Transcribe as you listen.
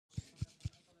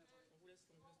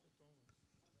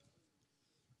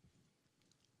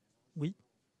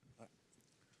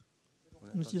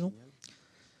nous disons.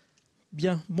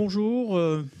 Bien, bonjour,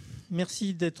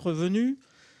 merci d'être venu.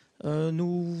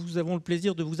 Nous avons le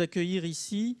plaisir de vous accueillir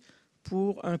ici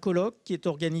pour un colloque qui est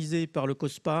organisé par le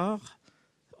COSPAR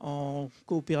en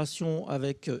coopération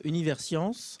avec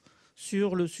Universcience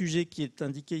sur le sujet qui est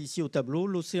indiqué ici au tableau,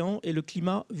 l'océan et le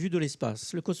climat vu de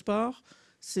l'espace. Le COSPAR,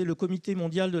 c'est le Comité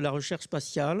mondial de la recherche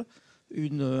spatiale,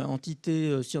 une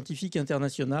entité scientifique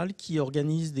internationale qui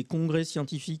organise des congrès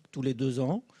scientifiques tous les 2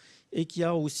 ans et qui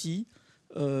a aussi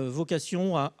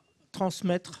vocation à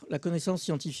transmettre la connaissance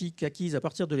scientifique acquise à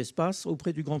partir de l'espace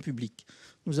auprès du grand public.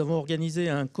 Nous avons organisé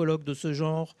un colloque de ce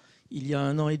genre il y a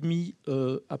 1 an et demi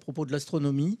à propos de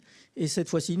l'astronomie. Et cette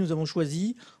fois-ci, nous avons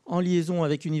choisi, en liaison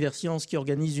avec Universcience qui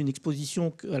organise une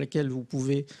exposition à laquelle vous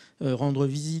pouvez rendre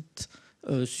visite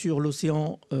sur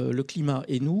l'océan, le climat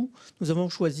et nous avons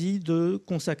choisi de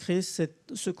consacrer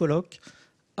ce colloque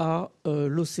à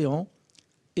l'océan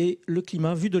et le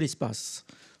climat vu de l'espace.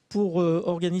 Pour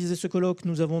organiser ce colloque,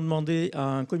 nous avons demandé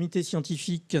à un comité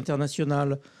scientifique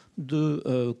international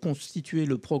de constituer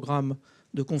le programme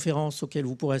de conférences auxquelles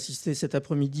vous pourrez assister cet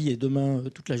après-midi et demain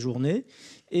toute la journée.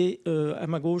 Et à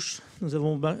ma gauche, nous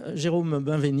avons Jérôme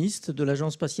Benveniste de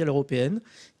l'Agence spatiale européenne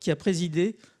qui a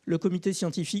présidé le comité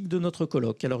scientifique de notre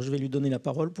colloque. Alors je vais lui donner la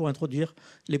parole pour introduire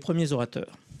les premiers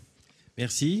orateurs.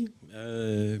 Merci.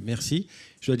 Merci.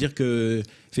 Je dois dire que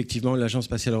effectivement, l'Agence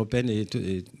spatiale européenne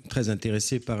est très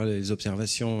intéressée par les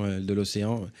observations de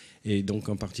l'océan et donc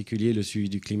en particulier le suivi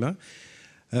du climat.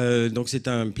 Donc c'est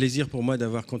un plaisir pour moi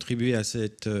d'avoir contribué à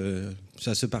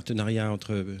ce partenariat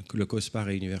entre le COSPAR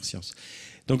et Universcience.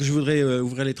 Donc je voudrais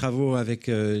ouvrir les travaux avec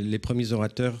les premiers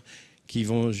orateurs qui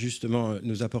vont justement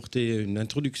nous apporter une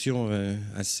introduction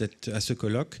à ce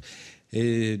colloque.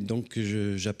 Et donc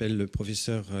j'appelle le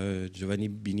professeur Giovanni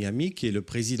Bignami, qui est le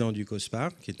président du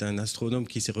COSPAR, qui est un astronome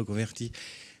qui s'est reconverti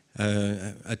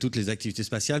à toutes les activités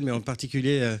spatiales, mais en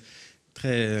particulier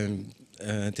très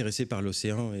intéressé par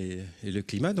l'océan et le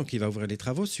climat. Donc il va ouvrir les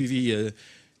travaux, suivi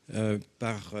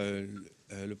par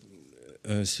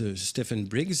Stephen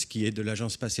Briggs, qui est de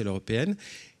l'Agence spatiale européenne,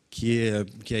 qui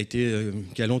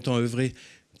a longtemps œuvré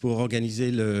pour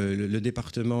organiser le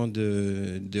département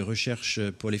de recherche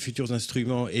pour les futurs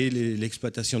instruments et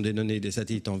l'exploitation des données des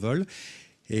satellites en vol,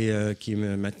 et qui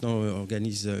maintenant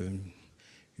organise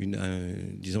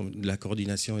disons, la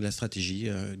coordination et la stratégie.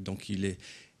 Donc il est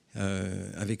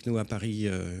avec nous à Paris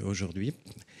aujourd'hui.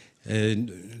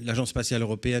 L'Agence spatiale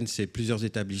européenne, c'est plusieurs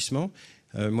établissements.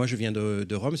 Moi, je viens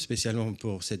de Rome spécialement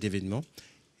pour cet événement.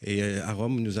 Et à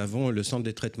Rome, nous avons le centre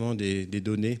de traitement des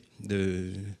données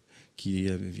qui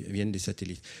viennent des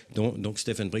satellites. Donc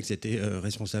Stephen Briggs était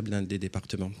responsable d'un des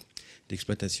départements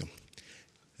d'exploitation.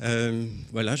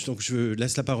 Voilà, donc je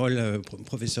laisse la parole au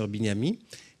professeur Bignami.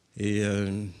 Et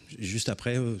juste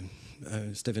après,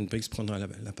 Stephen Briggs prendra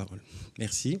la parole.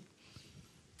 Merci.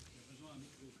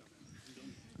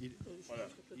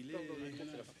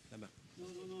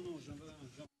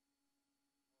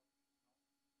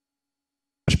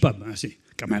 Pas, ben, si,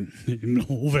 quand même, ils me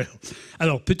l'ont ouvert.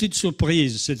 Alors, petite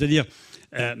surprise, c'est-à-dire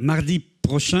mardi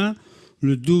prochain,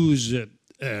 le 12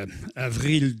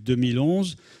 avril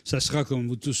 2011, ça sera, comme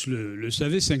vous tous le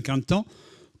savez, 50 ans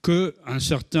qu'un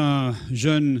certain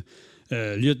jeune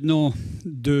lieutenant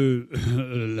de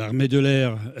l'armée de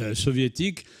l'air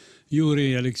soviétique,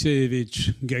 Yuri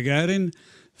Alexeyevich Gagarin,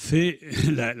 fait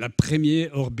la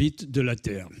première orbite de la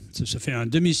Terre. Ça fait un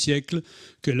demi-siècle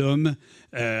que l'homme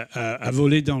a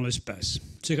volé dans l'espace.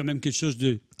 C'est quand même quelque chose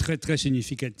de très, très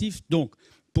significatif. Donc,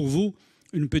 pour vous,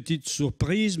 une petite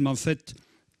surprise, mais en fait,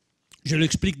 je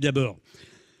l'explique d'abord.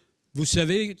 Vous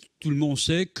savez, tout le monde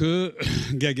sait que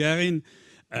Gagarin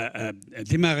a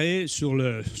démarré sur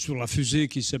la fusée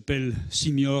qui s'appelle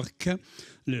Simyorka,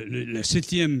 la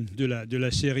 7e de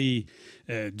la série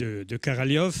de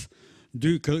Karalyov,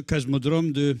 du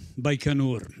cosmodrome de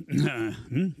Baïkonour,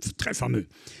 très fameux.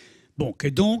 Bon,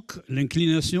 et donc,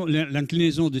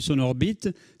 l'inclinaison de son orbite,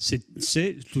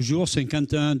 c'est toujours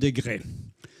 51 degrés.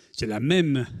 C'est la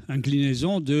même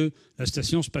inclinaison de la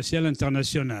Station spatiale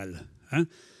internationale. Hein.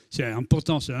 C'est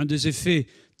important, c'est un des effets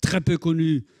très peu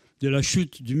connus de la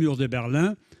chute du mur de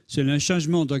Berlin, c'est le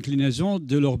changement d'inclinaison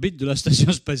de l'orbite de la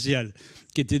Station spatiale,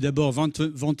 qui était d'abord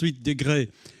 28 degrés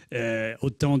au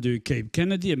temps de Cape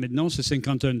Kennedy, et maintenant c'est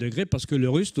 51 degrés parce que le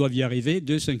Russe doit y arriver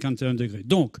de 51 degrés.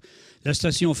 Donc, la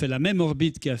station fait la même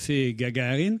orbite qu'a fait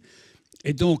Gagarin,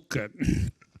 et donc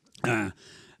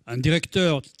un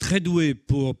directeur très doué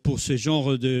pour ce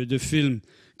genre de film,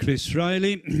 Chris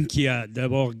Riley, qui a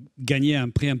d'abord gagné un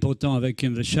prix important avec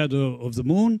In the Shadow of the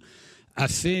Moon, a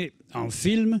fait un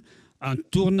film en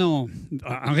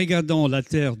regardant la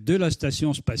Terre de la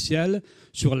station spatiale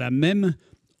sur la même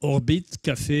orbite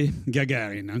qu'a fait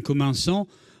Gagarin, en commençant,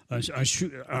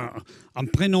 en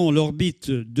prenant l'orbite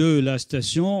de la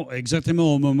station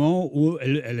exactement au moment où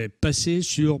elle est passée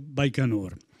sur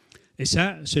Baïkonour. Et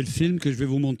ça, c'est le film que je vais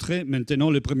vous montrer maintenant,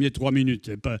 les premiers 3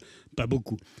 minutes, pas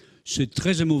beaucoup. C'est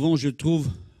très émouvant, je trouve,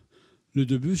 le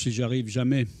début, si j'arrive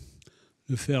jamais à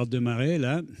le faire démarrer,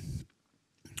 là.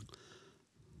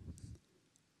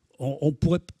 On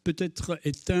pourrait peut-être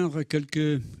éteindre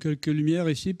quelques lumières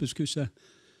ici, parce que ça,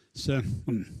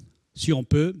 si on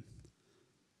peut.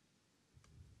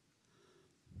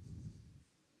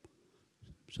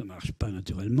 Ça ne marche pas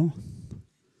naturellement.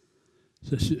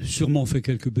 Ça a sûrement fait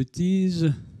quelques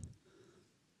bêtises.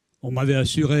 On m'avait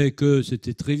assuré que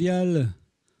c'était trivial.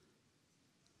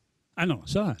 Ah non,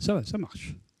 ça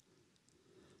marche.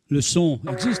 Le son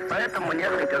existe.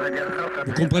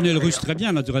 Vous comprenez le russe très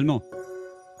bien, naturellement.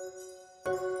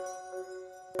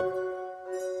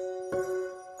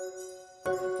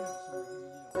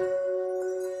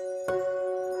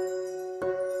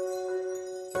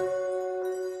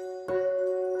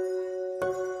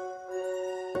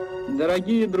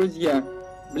 Дорогие друзья,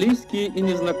 близкие и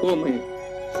незнакомые,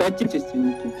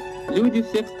 соотечественники, люди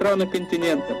всех стран и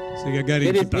континентов,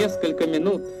 через несколько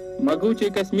минут могучий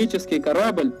космический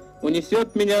корабль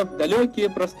унесет меня в далекие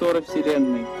просторы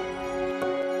Вселенной.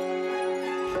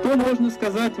 Что можно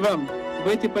сказать вам в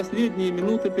эти последние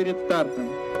минуты перед стартом?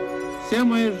 Вся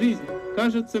моя жизнь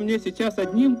кажется мне сейчас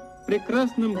одним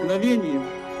прекрасным мгновением.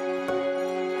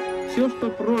 Все, что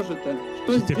прожито,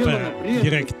 что сделано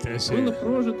прежде, было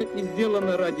прожито и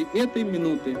сделано ради этой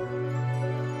минуты.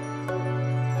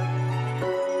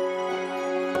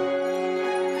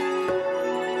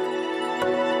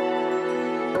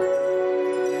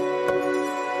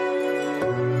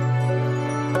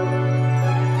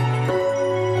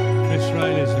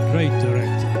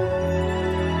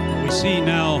 See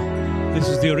now, this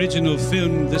is the original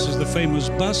film. This is the famous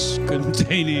bus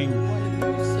containing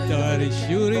Tavares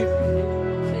Yuri.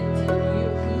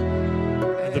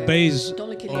 At the base of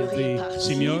the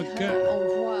Semyorka,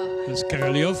 there's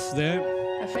Karalyov there.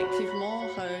 Effectivement,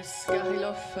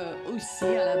 Skarilof aussi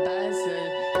à la base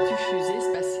du fusée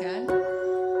spatiale.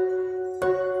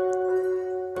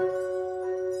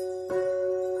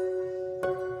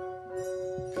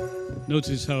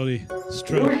 Notice how the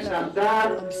stroke.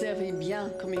 Observez bien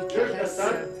comme il caresse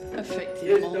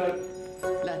effectivement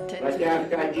la tête de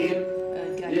Gagarin.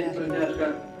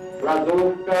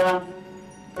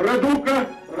 Продувка,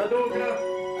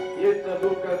 есть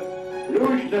продувка,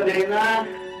 ключ на дренаж,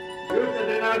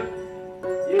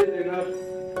 есть дренаж.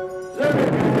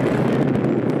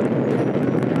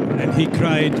 And he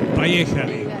cried,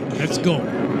 "Поехали, let's go."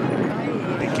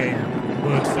 Became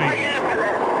world famous.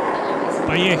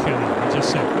 Поехали, he just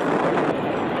said.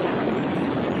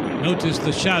 Notice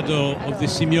the shadow of the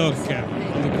Semyorka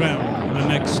on the ground, the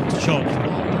next shot.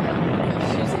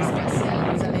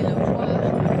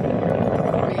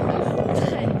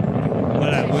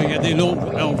 Voilà, vous regardez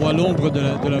l'ombre, là on voit l'ombre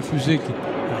de la fusée qui...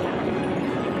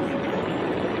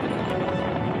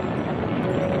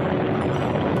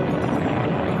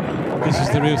 This is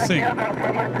the real thing.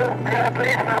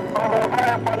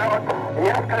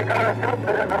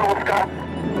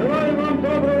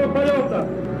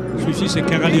 Celui-ci, c'est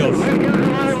Karalyov.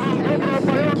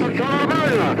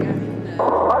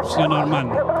 C'est normal.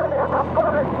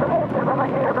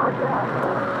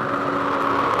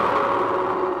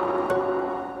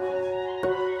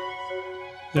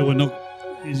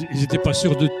 Ils n'étaient pas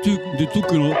sûrs de tout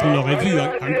que l'on l'aurait vu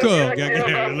encore.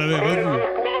 Gagarin, on l'avait revu.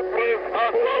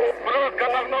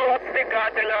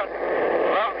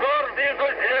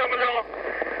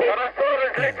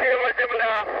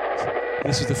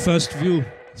 This is the first view.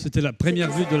 C'était la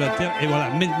première vue de la Terre. Et voilà,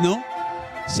 maintenant,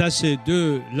 ça c'est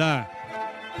de la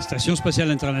Station spatiale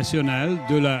internationale,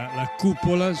 de la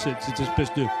cupola, cette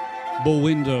espèce de bow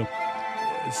window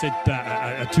faite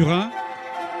à Turin.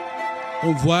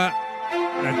 On voit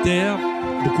la Terre,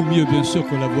 beaucoup mieux bien sûr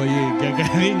qu'on la voyait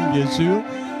Gagarin, bien sûr,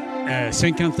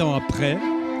 50 ans après.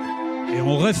 Et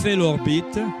on refait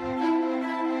l'orbite.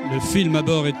 Le film à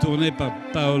bord est tourné par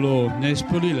Paolo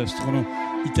Nespoli, l'astronome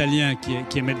italien qui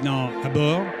est maintenant à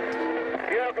bord.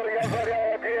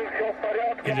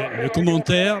 Et le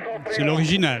commentaire, c'est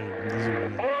l'original.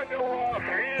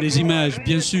 Les images,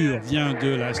 bien sûr, viennent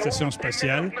de la station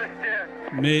spatiale,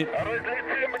 mais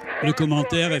le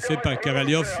commentaire est fait par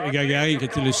Karalyov et Gagarin, qui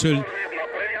étaient les seuls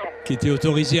qui étaient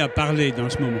autorisés à parler dans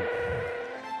ce moment.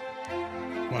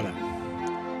 Voilà.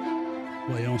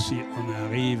 Voyons si on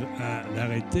arrive à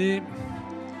l'arrêter.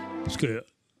 Parce que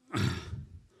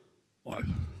Ouais.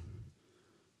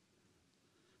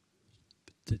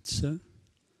 Peut-être ça.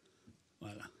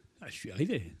 Voilà. Ah, je suis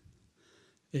arrivé.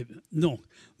 Eh bien, non.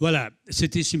 Voilà.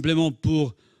 C'était simplement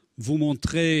pour vous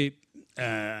montrer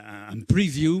un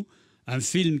preview, un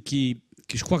film qui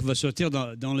je crois que va sortir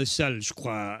dans les salles, je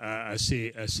crois,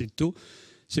 assez tôt.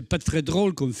 C'est pas très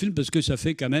drôle comme film parce que ça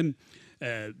fait quand même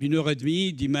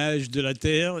 1h30 d'images de la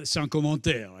Terre sans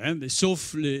commentaire, hein, mais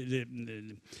sauf les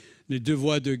deux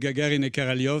voix de Gagarine et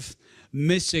Karalyov.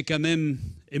 Mais c'est quand même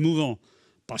émouvant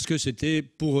parce que c'était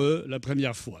pour eux la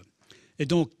première fois. Et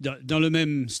donc, dans le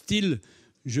même style,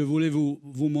 je voulais vous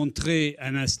montrer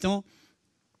un instant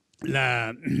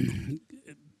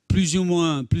plus ou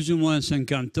moins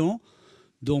 50 ans,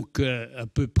 donc à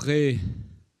peu près,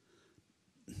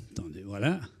 attendez,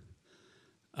 voilà,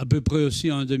 à peu près aussi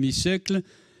un demi-siècle.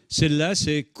 Celle-là,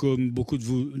 c'est, comme beaucoup de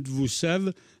vous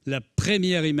savent, la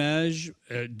première image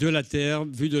de la Terre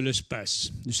vue de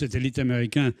l'espace, du satellite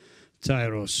américain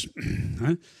Tyros.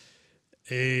 Hein?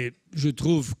 Et je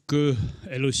trouve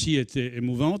qu'elle aussi était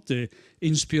émouvante et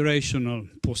inspirational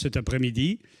pour cet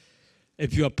après-midi. Et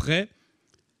puis après,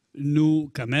 nous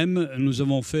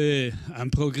avons fait un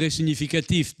progrès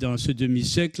significatif dans ce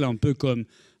demi-siècle, un peu comme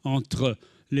entre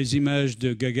les images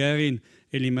de Gagarine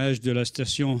et l'image de la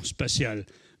station spatiale,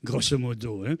 grosso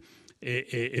modo. Hein.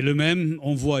 Et le même,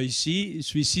 on voit ici,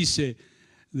 celui-ci, c'est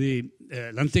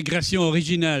l'intégration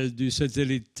originale du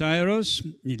satellite Tyros,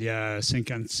 il y a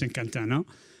 51 ans.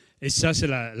 Et ça, c'est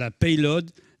la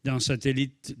payload d'un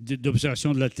satellite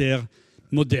d'observation de la Terre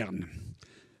moderne.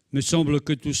 Il me semble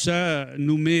que tout ça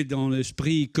nous met dans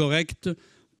l'esprit correct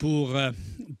pour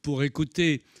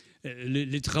écouter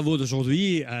les travaux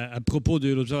d'aujourd'hui à propos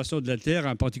de l'observation de la Terre,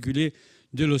 en particulier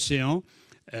de l'océan,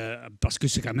 parce que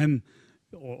c'est quand même,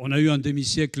 on a eu un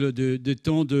demi-siècle de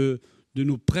temps de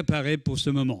nous préparer pour ce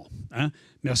moment. Hein.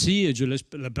 Merci, et je laisse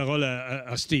la parole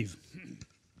à Steve.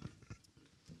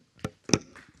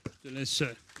 Je te laisse.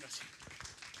 Merci.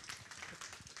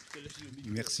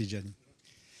 Merci, Gianni.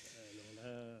 Alors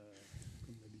là,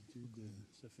 comme d'habitude,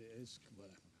 ça fait ESC,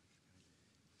 voilà.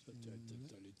 Soit tu as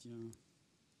les tiens.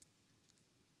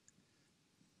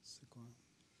 C'est quoi?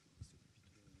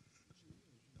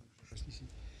 Parce qu'ici.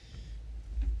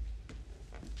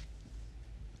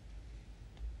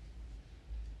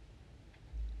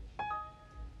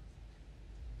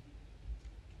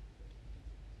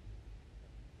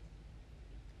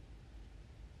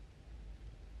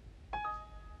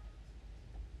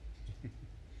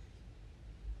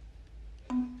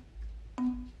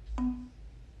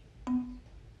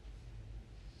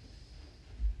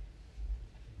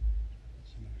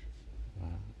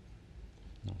 Voilà.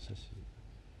 Non, ça c'est...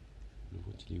 Le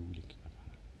vote, il est où, les clips?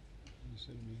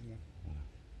 C'est le milieu. Voilà.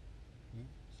 Ouais,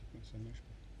 c'est quoi, ça marche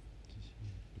pas. Si,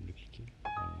 double-cliquer.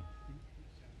 Voilà.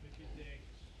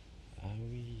 Ah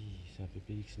oui, c'est un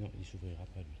PPX. Non, il s'ouvrira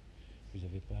pas, lui. Vous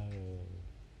avez pas...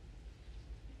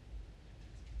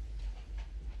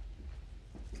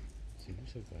 C'est vous,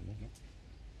 ça, ou pas? Non.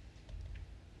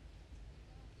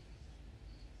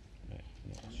 Ouais,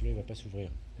 non, celui-là, il va pas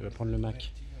s'ouvrir. Il va prendre le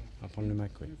Mac. On va prendre le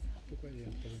Mac, oui. Pourquoi il y a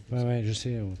un problème? Ouais, je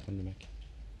sais, on va prendre le Mac.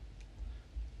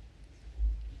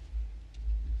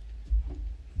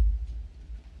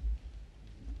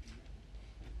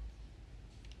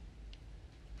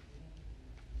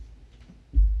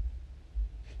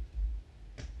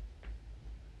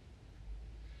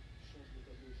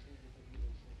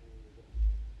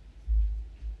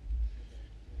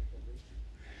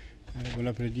 Bon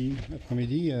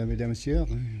après-midi, mesdames et messieurs.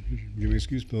 Je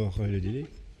m'excuse pour le délai.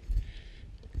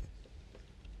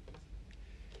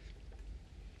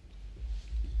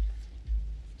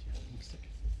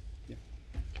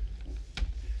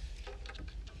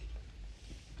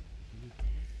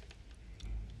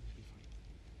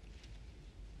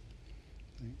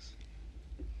 Thanks.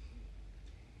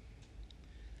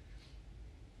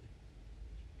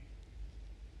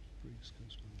 Briggs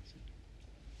goes well, that's it.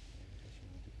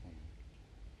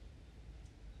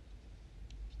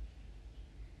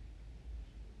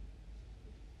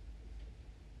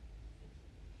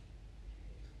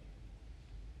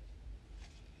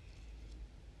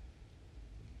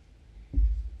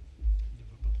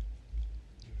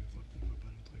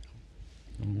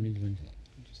 En 2020.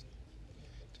 Just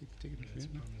take it from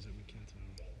here.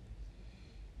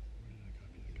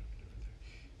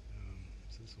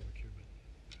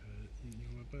 Il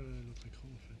voit pas l'autre écran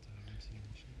en fait, même s'il est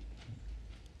machin.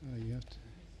 You have to.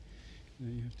 No,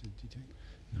 you have to detect.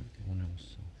 Non, on est en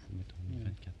 100. Il faut mettre en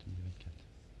 2024. 2024.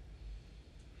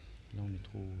 Là, on est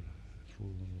trop. Il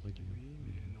faut réduire. Oui,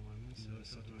 mais normalement,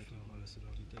 ça doit être. Ça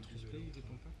doit être. Le display, il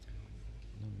dépend pas.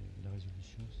 Non, mais la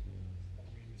résolution, c'est.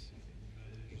 Oui, mais c'est.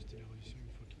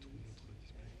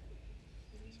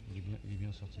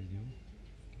 en sortie vidéo.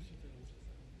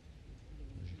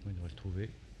 Logiquement, il devrait le trouver.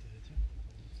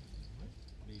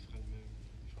 Mais il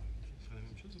fera la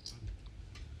même chose ou pas?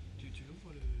 Tu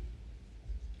ouvres le...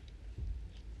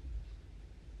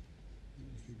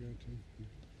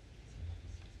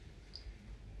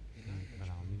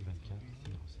 Voilà, en 1024,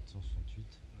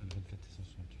 768. 1024 et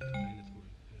 168. Ah, il a trouvé.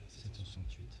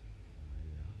 768.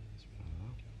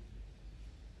 Voilà.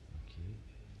 Ok.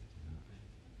 Il ne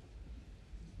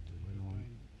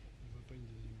voit pas une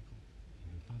deuxième écran. Il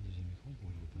ne veut pas un deuxième écran?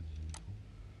 Pourquoi il ne veut pas un deuxième écran?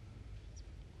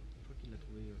 Je crois qu'il l'a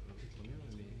trouvé au premier,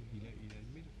 mais il a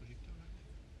allumé le projecteur là.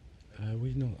 Ah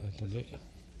oui, non, attendez.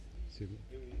 C'est bon.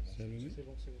 C'est allumé? C'est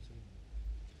bon.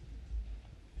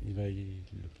 Il va y le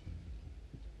prendre.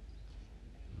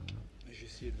 J'ai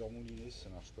essayé de le remouliner, ça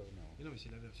ne marche pas. Mais non, mais c'est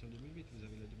la version 2008, vous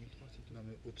avez la 2003, c'est tout. Non,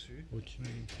 mais au-dessus, Au-dessus.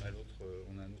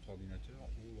 on a un autre ordinateur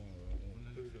où on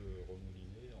peut le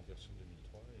remouliner en version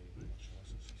 2003 et il marchera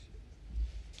sans souci.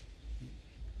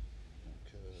 Donc,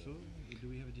 So, do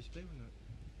we have a display or not?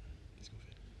 Qu'est-ce qu'on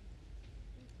fait?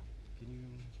 Can you...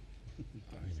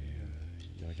 Ah oui, mais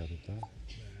il ne regarde pas.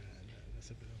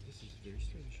 This is very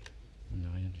strange. On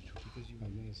n'a rien du tout. Because you... ah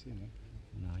bien ici, non?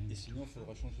 On n'a rien Et du sinon, il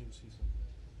faudra changer aussi ça.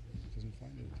 Doesn't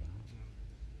find it.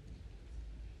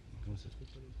 Comment ça trouve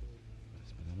pas l'autre?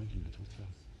 C'est pas normal qu'il ne le trouve pas.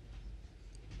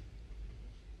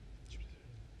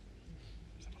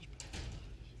 Ça marche pas.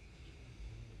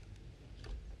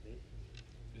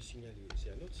 Le signal,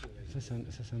 c'est un autre signal. Ça,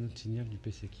 c'est un autre signal du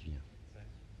PC qui vient.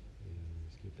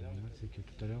 Ce qui est pas normal, c'est que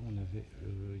tout à l'heure, on avait,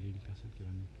 il y a une personne qui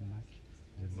avait un autre Mac,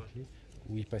 vous avez marqué,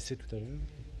 où il passait tout à l'heure.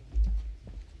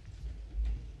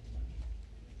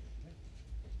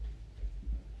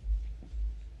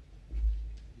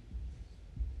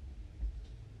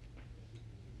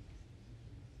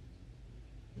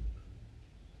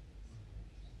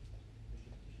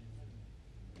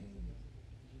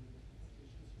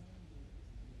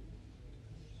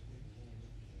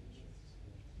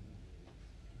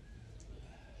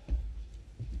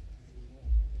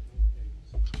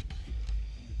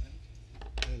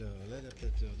 Alors,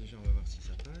 l'adaptateur, déjà on va voir si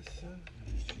ça passe.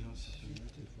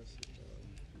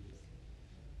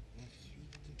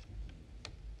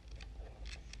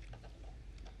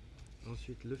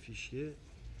 Ensuite le fichier.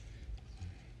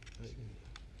 Avec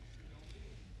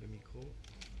le micro.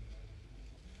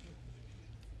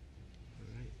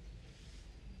 Alright.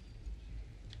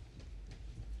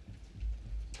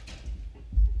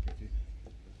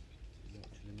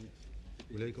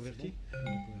 Vous l'avez converti? On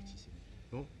l'a converti, c'est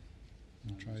bon. Bon.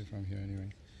 I'll try it from here anyway.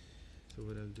 So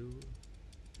what I'll do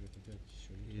Je vais taper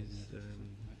sur is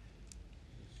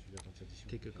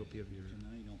take a copy of your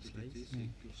slides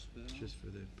just for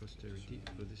the posterity.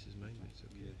 Oh, this is mine, but it's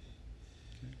okay.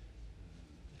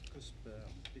 COSPAR,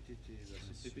 PTT,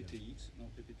 c'est PPTX, non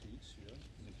PPTX celui-là,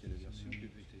 donc il y a la version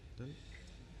PPT. Done.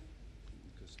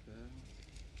 COSPAR.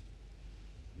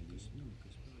 Non, mais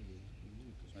COSPAR, il est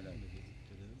Voilà. on l'avait dit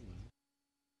tout à l'heure, voilà.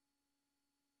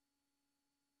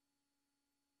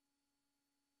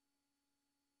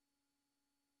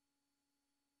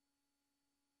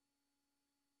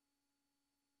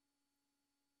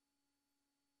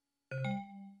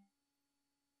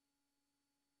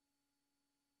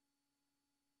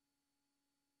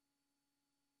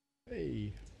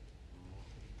 Hey.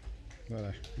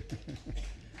 Voilà.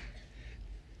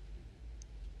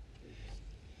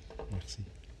 Merci.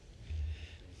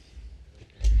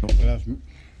 Voilà.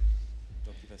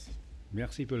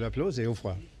 Merci pour l'applause et au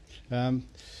revoir.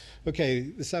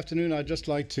 Okay, this afternoon I'd just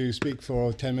like to speak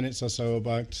for 10 minutes or so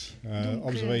about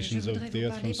observations of the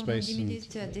Earth from space and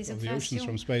of the oceans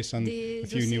from space and a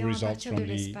few new results from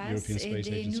the European Space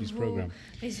Agency's program.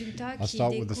 I'll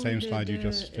start with the same slide you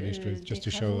just finished with, just to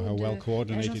show how well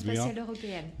coordinated we are.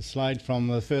 The slide from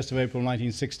the 1st of April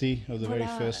 1960 of the very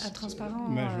first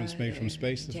measurements made from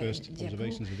space, the first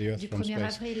observations of the Earth from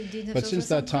space. But since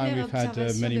that time we've had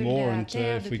many more, and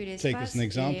if we take as an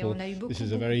example, this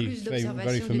is a very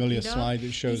familiar slide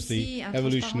that shows the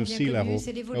evolution of sea level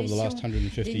over the last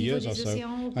 150 years or so.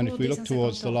 And if we look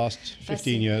towards the last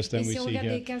 15 years, then we see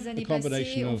here a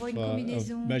combination of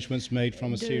measurements made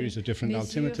from a series of different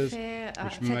altimeters,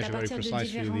 which measure very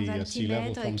precisely the sea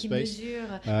level from space.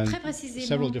 And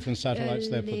several different satellites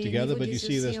there put together, but you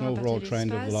see there's an overall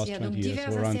trend over the last 20 years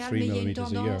of around 3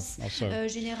 millimeters a year or so.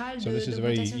 So this is a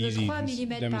very easy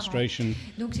demonstration,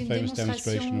 famous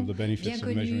demonstration of the benefits of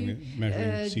measuring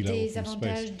sea level from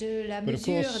space.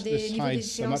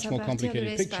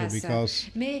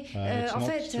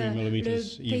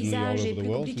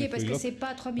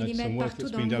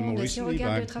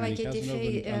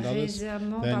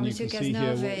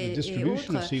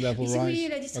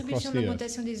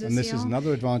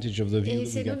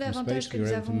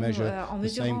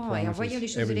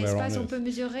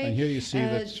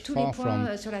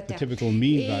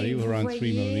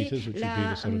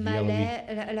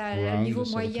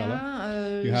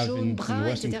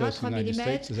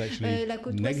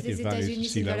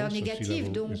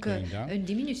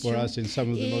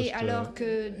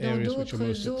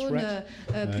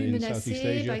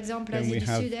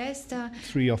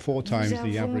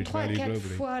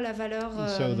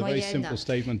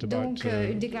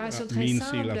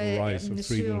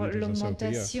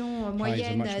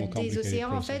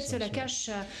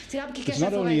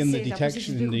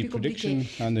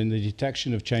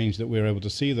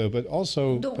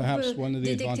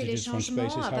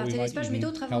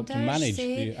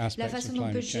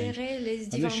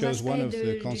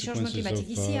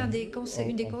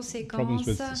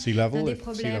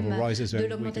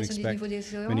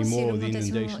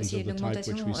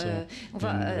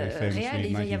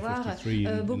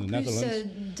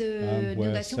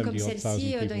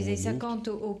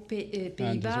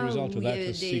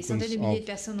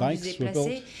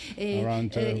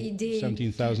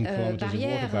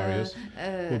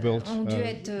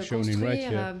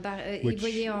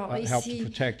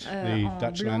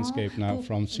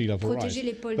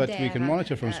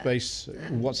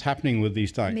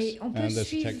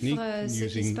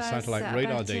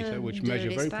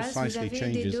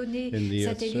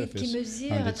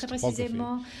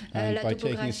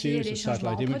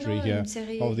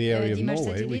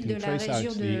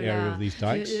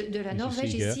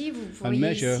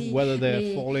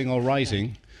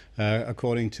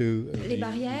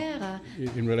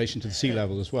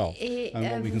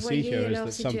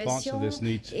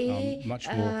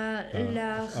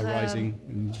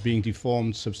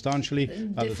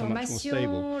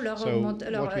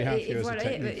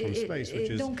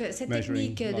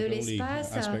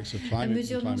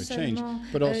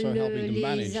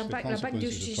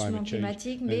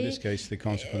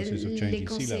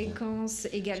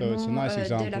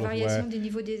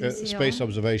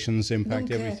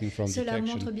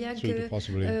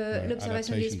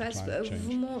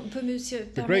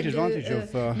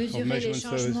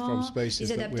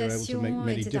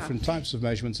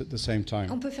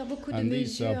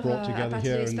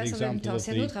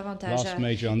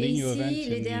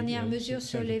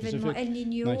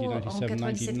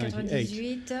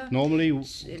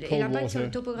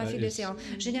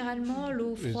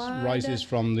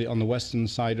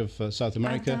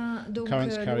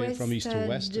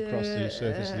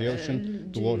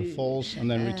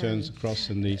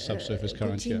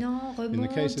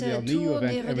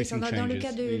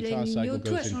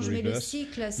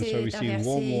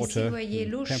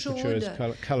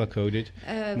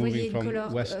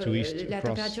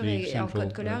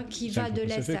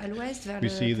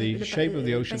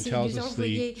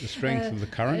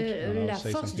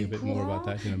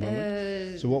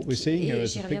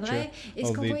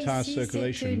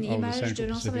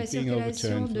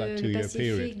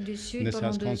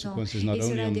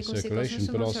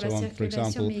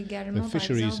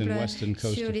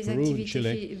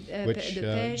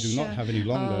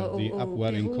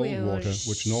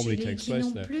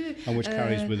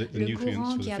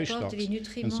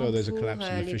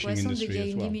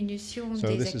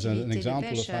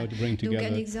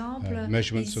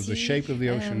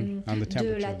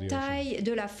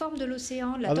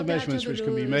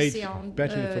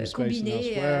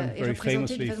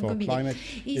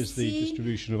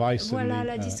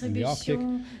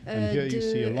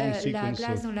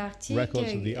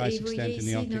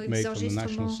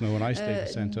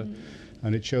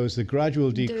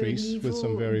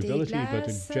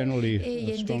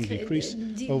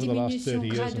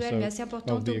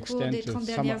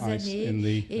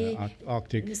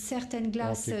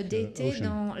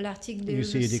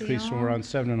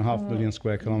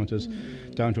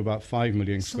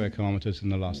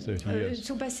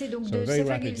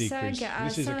 very rapid decrease. 0,5 à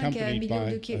This is 5 accompanied millions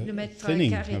by de kilomètres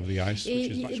thinning carrés. of the ice,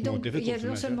 which is much more Donc, il y difficult a to non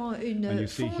measure. seulement And une you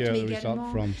see fonte, here mais a result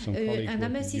également from some colleagues un working at the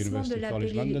amincissement de University la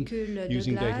College London, pellicule de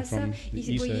using data glace. from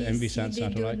Ici, vous the voyez ESA ici MVSAT des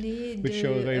satellite, données which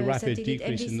show a very de rapid satellite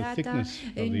decrease in the MVSAT, thickness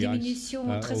of une the ice diminution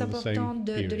très over the same importante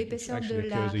de period, which l'épaisseur de actually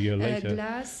la occurs a year later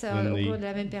glace than au cours de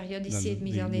la même période ici est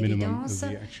mise en minimum of évidence.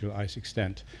 the actual ice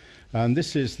extent. And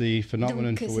this is the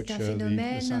phenomenon Donc, for which c'est un the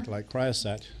phénomène satellite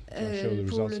cryosat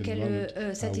pour lequel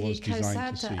le satellite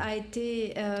CRESAT a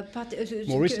été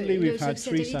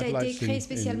créé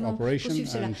spécialement pour suivre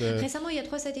cela. Récemment, il y a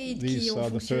 3 satellites qui ont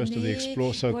fonctionné.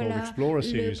 Voilà,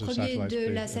 le premier de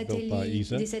la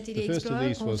des satellites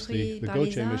Explorer construits par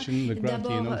l'ESA.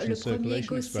 D'abord, le premier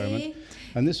COSPAR.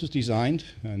 And this was designed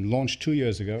and launched 2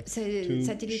 years ago to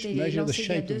measure the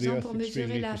shape of the Earth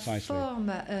extremely precisely.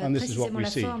 And this is what we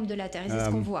see. De la Terre. C'est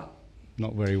ce qu'on voit.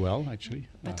 Not very well, actually.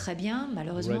 Pas très bien,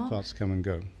 malheureusement. Red parts come and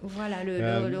go. Voilà,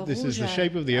 le rouge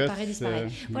apparaît, disparaît.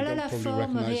 Voilà la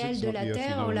forme réelle de la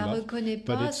Terre. On ne la reconnaît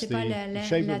pas. C'est pas la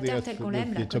Terre telle qu'on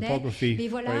l'aime, la connaît. Mais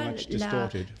voilà la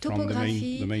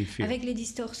topographie avec les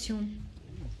distorsions.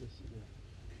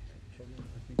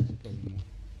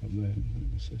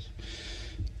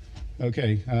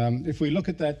 Okay, if we look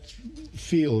at that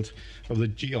field of the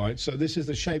geoid, so this is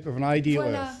the shape of an ideal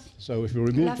Earth. So if we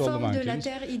removed all the mountains,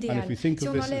 and if we think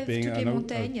of this as being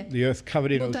the Earth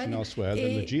covered in ocean elsewhere,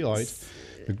 then the geoid,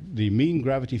 the mean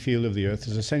gravity field of the Earth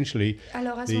is essentially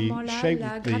the shape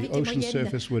the ocean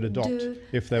surface would adopt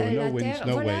if there were no winds,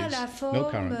 no waves, no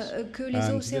currents.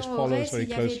 And this follows very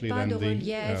closely then or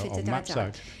maps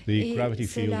out the gravity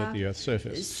field at the Earth's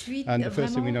surface. And the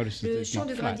first thing we notice is that it's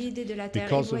not flat.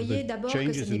 Because of the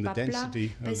changes in the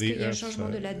density of the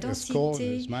Earth's core,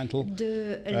 its mantle,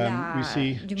 we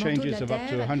see changes of up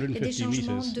to 150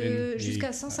 meters for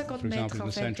example, in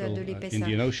the central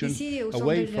Indian Ocean,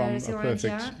 away from a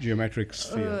perfect geometric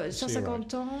sphere. And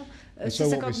so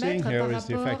what we're seeing here is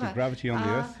the effect of gravity on the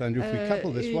Earth, and if we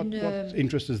couple this, what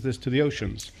interest is this to the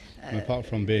oceans? And apart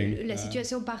from being a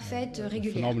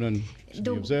phenomenon to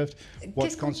be observed,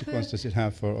 what consequence does it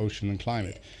have for ocean and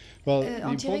climate? Well, the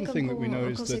important thing that we know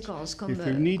is that if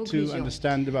we need to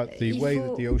understand about the way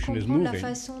that the ocean is moving,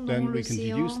 then we can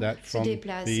deduce that from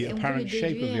the apparent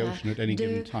shape of the ocean at any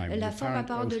given time, the apparent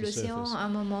ocean surface.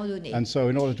 And so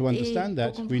in order to understand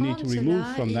that, we need to remove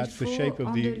from that the shape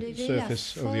of the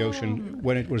surface of the ocean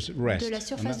when it was at rest,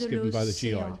 and that's given by the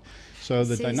geoid. So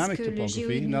the dynamic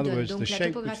topography, in other words, the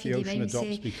shape which the ocean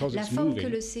adopts because it's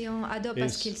moving, is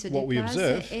what we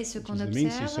observe, which is the mean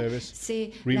sea surface,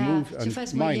 remove and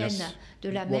minus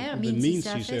what the mean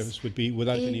sea surface would be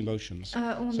without any motions.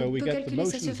 So we get the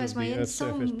motions of the Earth's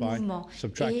surface by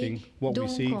subtracting what we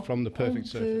see from the perfect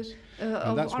surface.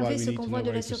 And that's why we need to know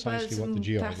very precisely what the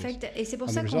geoid is. And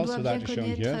the results of that are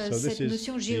shown here. So this is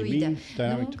the mean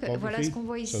dynamic topography,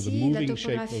 so the moving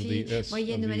shape of the Earth's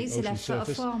ocean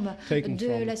surface, taken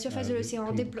from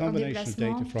a combination of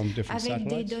data from different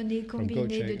satellites, from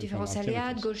Gaucher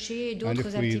and altimeters. And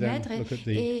if we then look at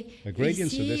the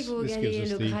gradients of this, this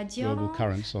gives us the global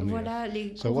currents on the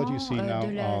Earth. So what you see now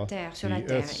are the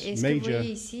Earth's major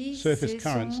surface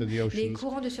currents in the oceans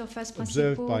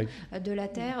observed by 2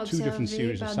 different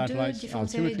series of satellites,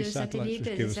 altimetry satellites,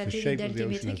 which give us the shape of the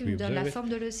ocean as we observe it,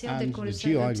 and the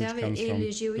geoid, which comes from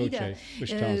Gaucher,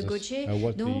 which tells us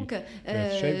what the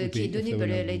Earth's shape would be if there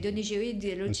were no movement.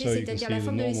 And so you can see the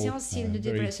normal,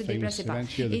 very famous event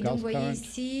here, the Gulf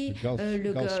current, the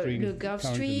Gulf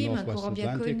Stream, un courant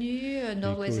bien connu,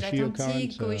 nord-ouest de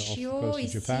l'Atlantique, Koishio,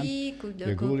 ici,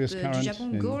 du Japon,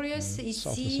 Glorious, ici,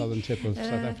 sud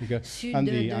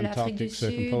de l'Afrique du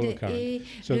Sud, et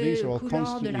le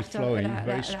coulant de l'arc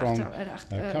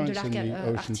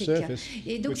arctique.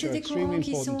 Et donc c'est des courants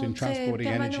qui sont très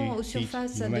permanents aux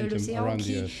surfaces de l'océan,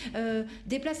 qui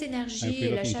déplacent l'énergie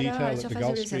et la chaleur à la surface de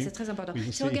l'océan. C'est très important.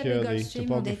 Si on regarde le Gulf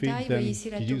Stream en détail, vous voyez ici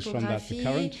la topographie,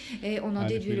 et on en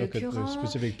déduit le courant.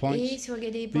 Et si vous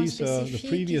regardez les points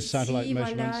spécifiques, ici,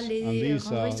 voilà les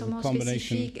enregistrements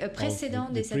spécifiques précédents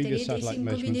des satellites. Et c'est une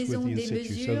combinaison des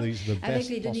mesures avec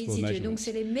les données in situ. Donc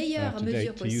c'est les meilleures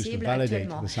mesures possibles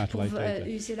actuellement.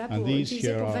 C'est là pour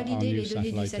utiliser pour valider les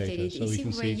données du satellite. Ici,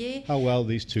 vous voyez à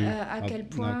quel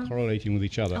point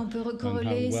on peut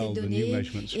recorréler ces données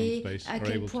et à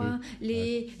quel point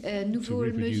les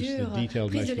nouvelles mesures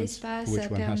prises de l'espace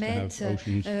permettent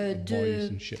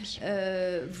de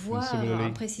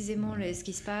voir précisément ce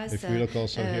qui se passe.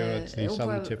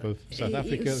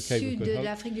 Sud de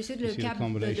l'Afrique du Sud, le cap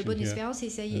de Bonne-Espérance, et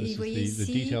vous voyez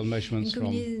ici une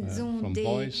combinaison des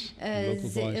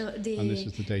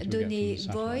données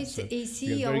voice, et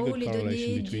ici en haut les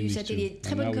données du satellite.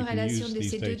 Très bonne corrélation de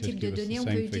ces deux types de données. On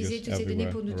peut utiliser toutes ces données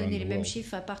pour nous donner les mêmes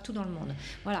chiffres partout dans le monde.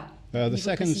 Voilà. The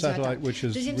second satellite, which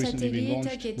has recently been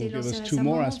launched, will give us two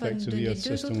more aspects of the Earth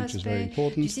system, which is very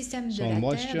important: soil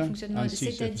moisture and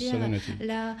sea surface salinity.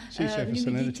 Sea surface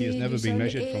salinity has never been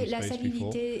measured from space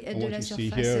before. And what you see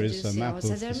here is a map of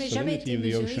the salinity of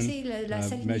the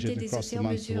ocean measured across the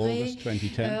month of August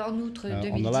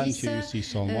 2010. On the land here you see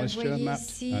soil moisture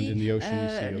mapped, and in the ocean you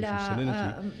see ocean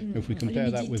salinity. If we compare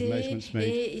that with measurements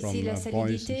made from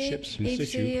buoys and ships in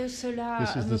situ, this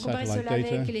is the satellite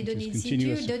data, which is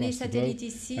continuous across the globe.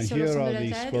 And here are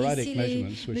the sporadic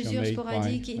measurements which are made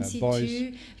by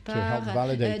buoys to help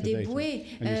validate the data.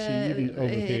 And you see even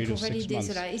over a period of 6 months,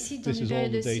 this is all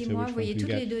the data which we can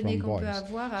get from buoys.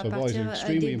 So buoys are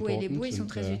extremely important,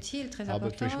 and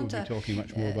Albert Fischer will be talking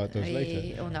much more about those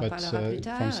later. But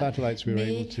from satellites we were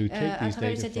able to take these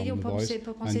data from the buoys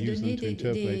and use them to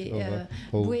interpolate over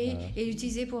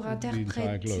the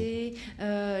entire globe.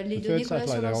 The third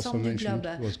satellite I also mentioned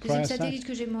was Cryosat,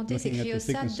 looking at the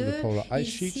thickness of the polar ice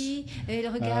sheets.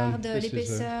 This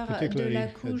is a particularly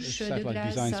satellite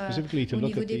designed specifically to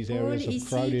look at these areas of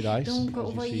crowded ice, as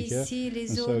you see here.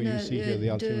 And so you see here the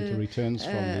altimeter returns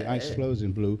from the ice floes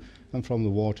in blue and from the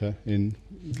water in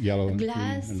yellow and green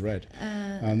and red.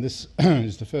 And this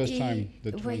is the first time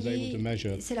that one is able to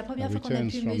measure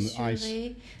returns from the ice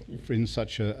in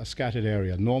such a scattered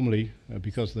area. Normally,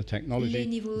 because of the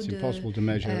technology, it's impossible to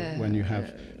measure when you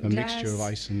have a mixture of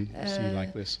ice and sea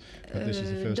like this. But this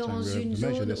is the first time we're able to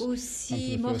measure this.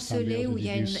 And for the first time we're able to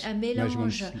deduce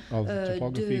measurements of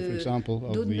topography, for example,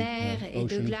 of the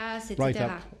ocean, right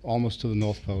up almost to the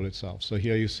North Pole itself. So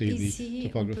here you see the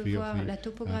topography of the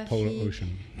polar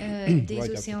ocean,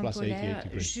 right up to plus 88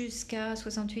 degrees.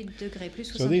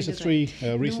 So these are three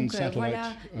recent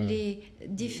satellites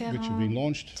which have been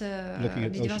launched, looking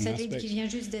at ocean aspects,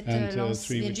 and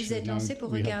three which now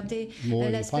we have more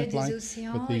in the pipeline,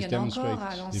 but these demonstrate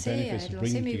the benefits of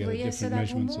bringing together different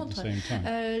measurements at the same time.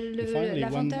 And finally,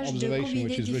 one observation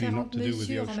which is really not to do with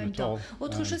the ocean at all,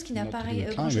 not to do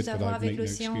with climate, but I'd make no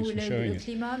excuse for showing it.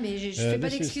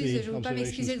 This is the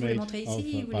observations made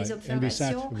by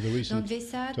NVSAT of the recent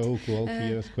Tohoku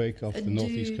Oki earthquake off the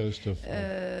northeast coast of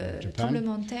Japan.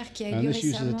 And this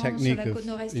uses a technique of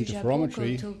interferometry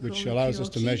which allows us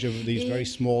to measure these very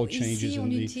small changes in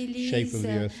the shape of the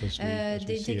Earth as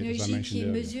we see it, as I mentioned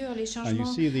earlier. And you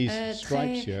see these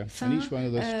stripes here, and each one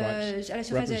of those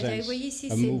stripes represents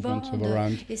a movement of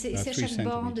around 3 centimeters in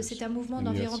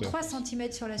the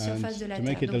Earth's surface. And to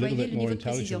make it a little bit more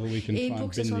intelligible, we can try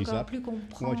and bin these up. And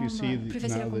what you see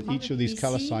now that each of these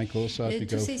color cycles, so as we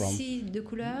go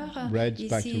from red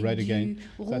back to red again,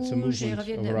 that's a movement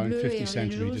of around 50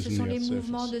 centimeters in the Earth's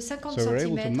surface. So we're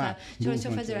able to map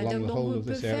movement along the whole of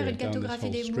this area, down this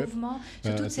whole strip,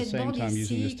 at the same time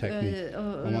using this technique.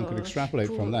 And one could extrapolate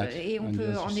from that, and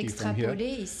as you see from here,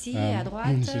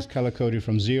 this is color-coded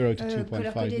from 0 to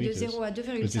 2.5 meters,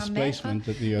 the displacement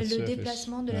at the Earth's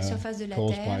surface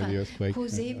caused by the earthquake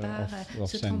of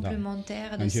Sendai.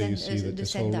 And here you see that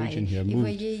this whole region here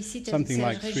moved something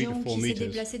like 3 to 4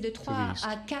 meters to the east.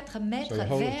 So the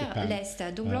whole of Japan,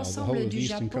 the whole of the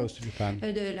eastern coast of Japan,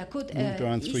 moved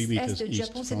around 3 meters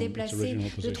east from its original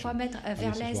position.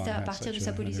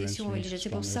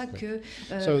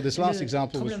 So this last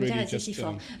example was really just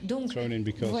thrown in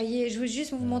because je veux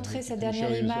juste vous montrer cette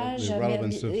dernière image,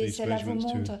 et cela vous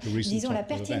montre, disons, la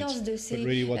pertinence de ces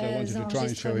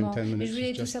enregistrements. Je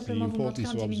voulais tout simplement vous montrer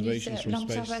en 10 minutes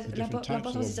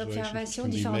l'importance des observations,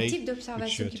 différents types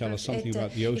d'observations qui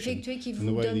peuvent être effectuées, qui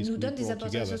nous donnent des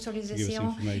observations sur les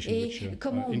océans, et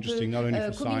comment on peut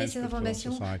combiner ces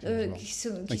informations,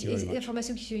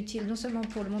 informations qui sont utiles non seulement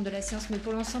pour le monde de la science, mais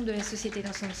pour l'ensemble de la société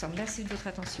dans son ensemble. Merci de votre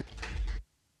attention.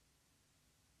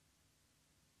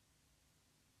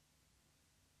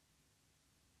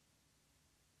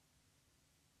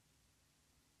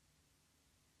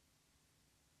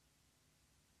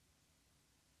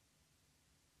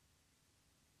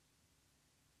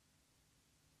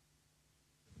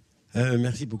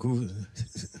 Merci beaucoup.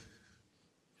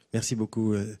 Merci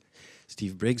beaucoup,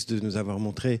 Steve Briggs, de nous avoir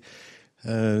montré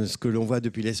ce que l'on voit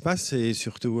depuis l'espace, et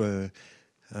surtout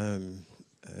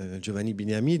Giovanni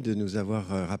Bignami de nous avoir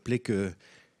rappelé qu'il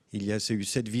y a eu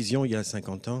cette vision il y a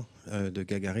 50 ans de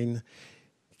Gagarine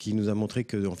qui nous a montré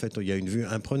qu'en fait il y a une vue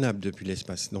imprenable depuis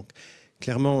l'espace. Donc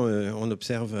clairement on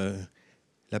observe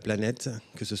la planète,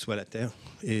 que ce soit la Terre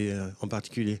et en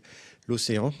particulier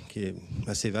l'océan qui est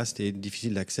assez vaste et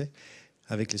difficile d'accès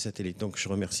avec les satellites. Donc je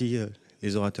remercie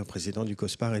les orateurs précédents du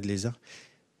COSPAR et de l'ESA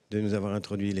de nous avoir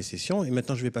introduit les sessions. Et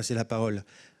maintenant je vais passer la parole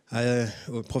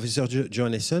au professeur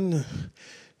Johnny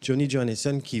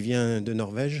Johannesson, qui vient de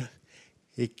Norvège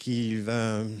et qui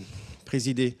va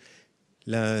présider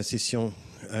la session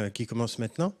qui commence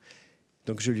maintenant.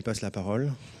 Donc je lui passe la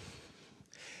parole.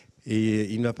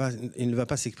 Et il ne va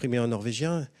pas s'exprimer en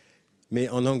norvégien, mais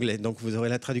en anglais. Donc vous aurez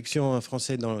la traduction en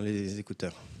français dans les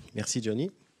écouteurs. Merci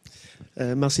Johnny.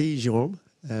 Merci Jérôme.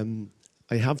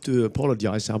 I have to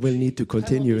apologize. I will need to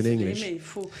continue in English.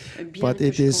 But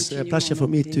it is a pleasure for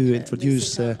me to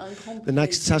introduce the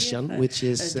next session, which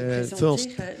is first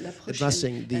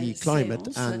addressing the climate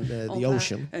and the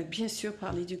ocean.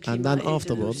 And then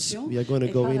afterwards, we are going to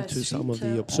go into some of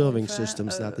the observing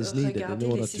systems that is needed in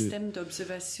order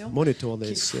to monitor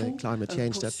this climate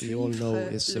change that we all know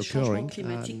is occurring.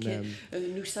 And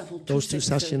those two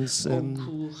sessions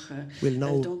will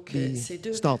now be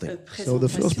starting. So the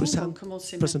first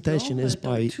presentation is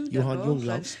by Johann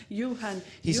Jungclaus.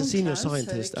 He's a senior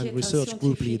scientist and research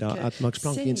group leader at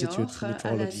Max-Planck Institute for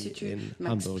Meteorology in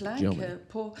Hambourg, Germany.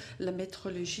 Pour la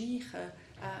météorologie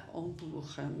à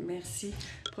Hambourg. Merci,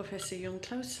 professeur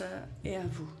Jungclaus, et à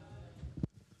vous.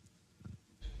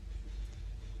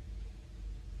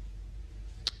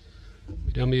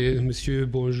 Mesdames et messieurs,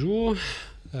 bonjour.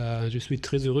 Je suis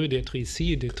très heureux d'être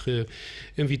ici et d'être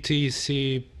invité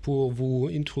ici pour vous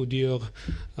introduire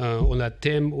au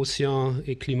thème Océan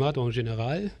et Climat en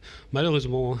général.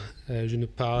 Malheureusement, je ne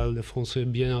parle le français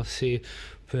bien assez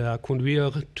pour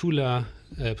conduire toute la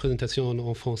présentation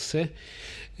en français.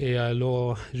 Et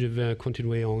alors, je vais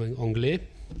continuer en anglais.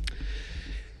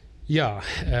 Good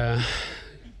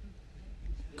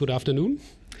afternoon.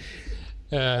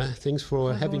 Thanks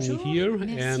for having me here.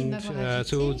 And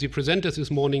so the presenters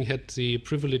this morning had the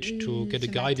privilege to get a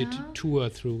guided tour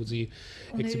through the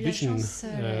exhibition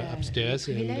upstairs,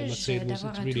 and I must say it's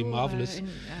a really marvelous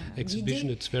exhibition.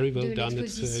 It's very well done.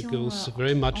 It goes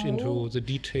very much into the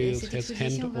details, has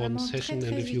hand-on session,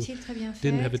 and if you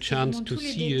didn't have a chance to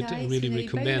see it, I really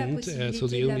recommend. So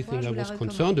the only thing I was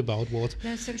concerned about was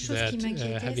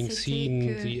that having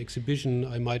seen the exhibition,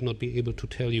 I might not be able to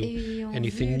tell you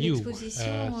anything new.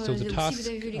 So the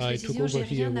task I took over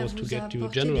here was to get you a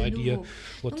general idea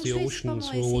what the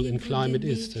ocean's role in climate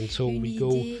is, and so we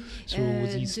go through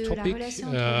these topics.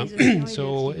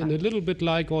 So in a little bit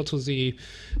like also the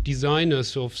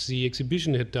designers of the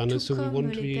exhibition had done it, so we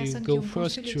want to go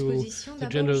first to the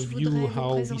general view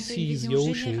how we see the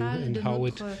ocean and how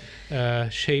it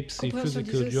shapes the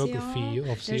physical geography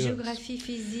of the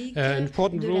Earth. An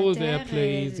important role there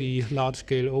plays the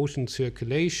large-scale ocean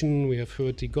circulation. We have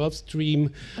heard the Gulf Stream,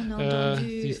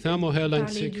 the thermohaline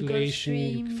circulation.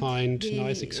 You find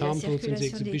nice examples in the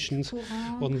exhibitions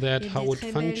on that, how it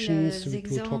functions. We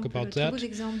will talk about that.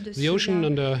 The ocean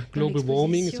under global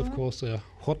warming is, of course, a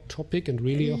hot topic and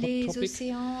really a hot topic.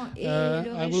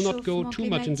 I will not go too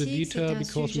much into detail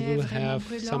because we will have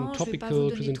some topical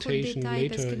presentation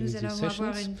later in the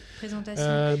sessions.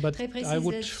 But I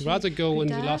would rather go in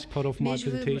the last part of my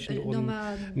presentation on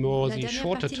more the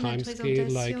shorter time scale,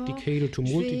 like decadal to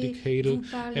multi-decadal,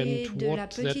 and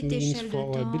what that means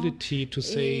for our ability to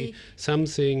say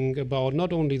something about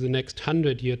not only the next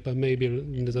 100 years, but maybe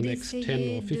in the next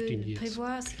 10 or 15 years.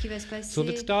 So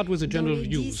let's start with a general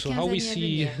view. So how we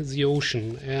see the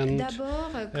ocean, and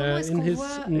in his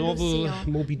novel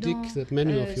Moby Dick, that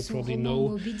many of you probably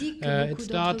know, it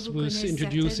starts with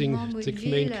introducing the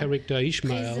main character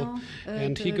Ishmael,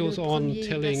 and he goes on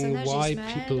telling why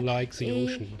people like the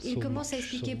ocean so much.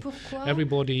 So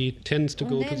everybody tends to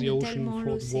go to the ocean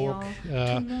for the walk.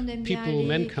 People,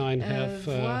 mankind, have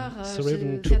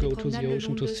striven to go to the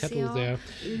ocean to settle there,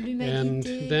 and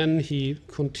then he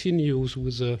continues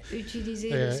with a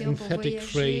emphatic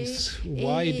phrase.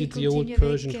 Why did the old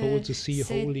Persian call the sea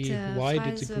holy? Why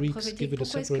did the Greeks give it a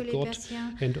separate god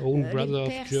and own brother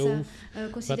of Jove?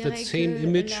 But that same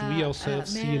image we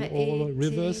ourselves see in all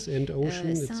rivers and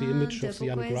oceans. It's the image of the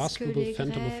ungraspable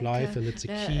phantom of life, and it's a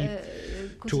key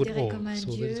to it all.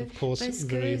 So that is, of course,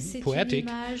 very poetic.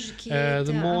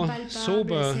 The more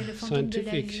sober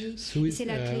scientific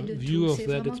view of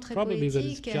that, it's probably that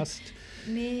it's just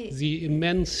the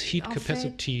immense heat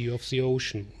capacity of the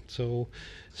ocean. So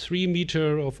 3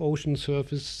 meters of ocean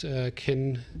surface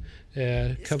can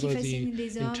cover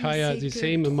the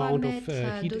same amount of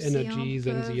heat energy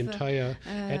than the entire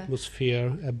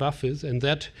atmosphere above it, and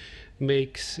that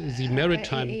makes the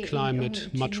maritime climate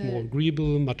much more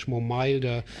agreeable, much more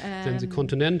milder than the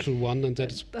continental one, and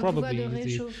that is probably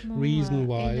the reason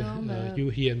why you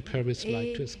here in Paris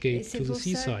like to escape to the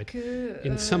seaside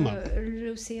in summer.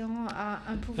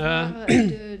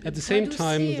 At the same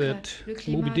time that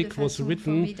Moby Dick was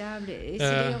written,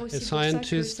 a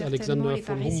scientist, Alexander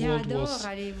von Humboldt, was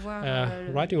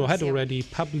writing or had already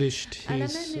published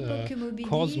his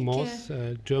Cosmos,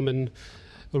 German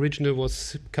original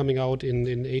was coming out in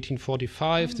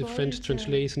 1845, the French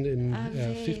translation in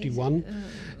 51,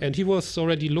 and he was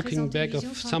already looking back of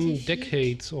some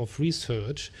decades of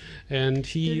research, and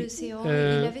he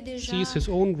sees his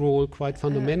own role quite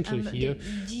fundamental here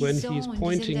when he is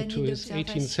pointing to his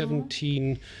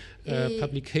 1817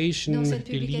 publication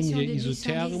des lignes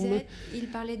isothermes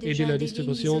et de la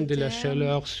distribution de la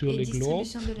chaleur sur le globe,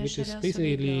 which is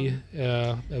basically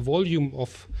a volume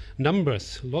of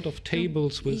numbers, a lot of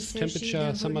tables with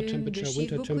temperature, summer temperature,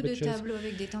 winter temperatures,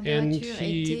 and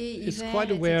he is quite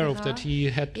aware of that he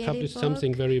had published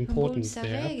something very important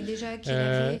there. He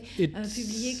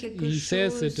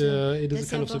says that it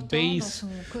is kind of the base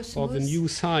of a new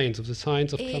science, of the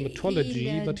science of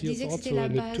climatology, but he is also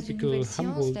in a typical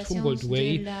Humboldt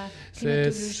way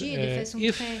says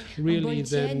if really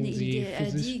then the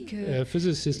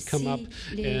physicists come up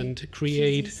and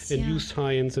create a new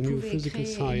science, a new physical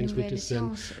science, which is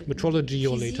then meteorology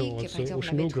or later also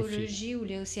oceanography.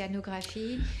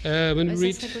 When we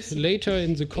read later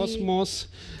in the Cosmos,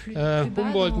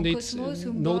 Humboldt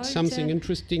notes something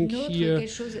interesting here.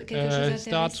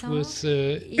 Starts with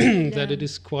that it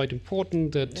is quite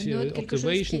important that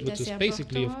observations, which is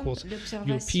basically, of course,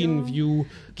 European view,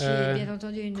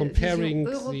 comparing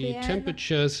the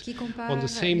temperatures on the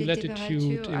same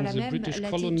latitude in the British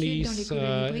colonies,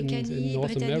 in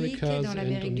North America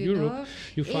and in Europe,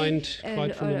 you find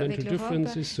quite fundamental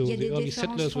differences. So the early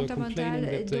settlers were complaining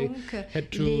that they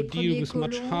had to deal with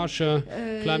much harsher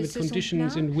climate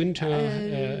conditions in winter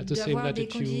at the same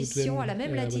latitude than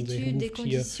when they moved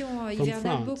here from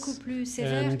France.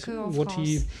 And what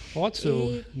he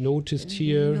also noticed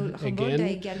here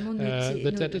again,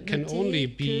 that it can only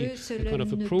be a kind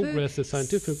of a progress, a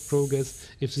scientific progress,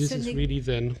 if this is really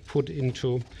then put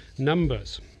into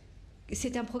numbers.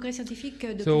 C'est un progrès scientifique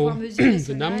de so pouvoir mesurer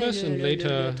the numbers and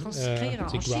later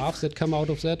the graphs that come out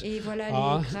of that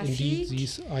are indeed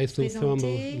these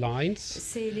isothermal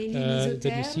lines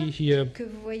that you see here. Que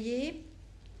vous voyez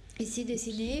ici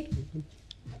dessinées.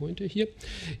 Pointer here.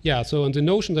 Yeah, so on the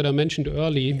notion that I mentioned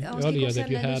earlier that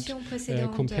you had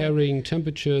comparing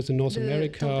temperatures in North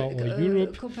America or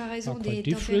Europe are quite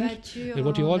different. And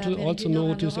what you also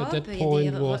noticed at that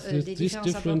point was this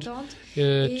different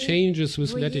changes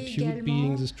with latitude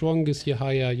being the strongest the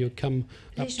higher you come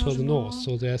up to the north.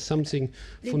 So there's something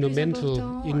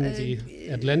fundamental in the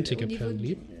Atlantic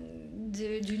apparently.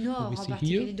 Du nord en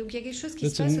particulier. Donc il y a quelque chose qui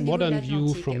se passe au niveau de l'Atlantique. Modern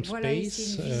view from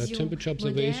space, temperature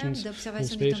observations from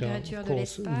space are of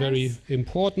course very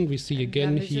important. We see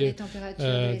again here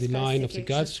the line of the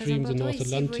Gulf Stream, the North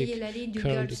Atlantic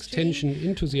current extension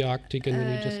into the Arctic, and when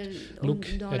you just look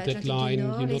at that line,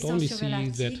 you not only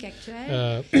see that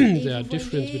there are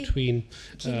differences between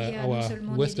our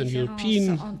Western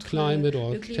European climate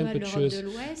or temperatures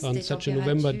on such a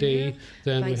November day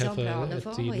than we have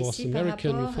at the North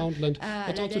American Newfoundland.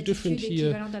 But also different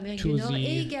here to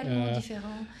the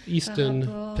Eastern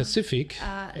Pacific,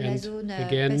 and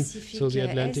again, so the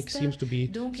Atlantic seems to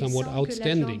be somewhat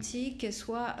outstanding.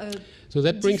 So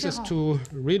that brings us to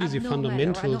really the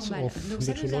fundamentals of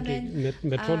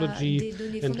meteorology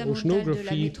and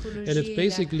oceanography, and it's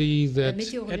basically that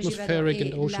atmospheric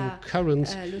and ocean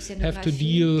currents have to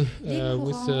deal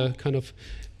with a kind of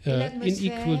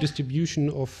unequal distribution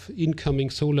of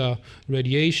incoming solar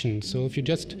radiation. So if you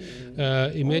just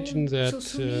imagine that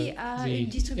the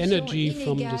energy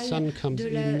from the sun comes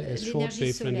in as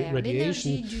short-wave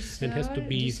radiation and has to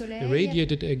be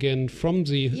irradiated again from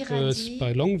the Earth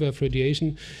by long-wave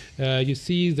radiation, you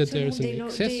see that there is an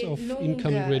excess of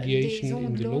incoming radiation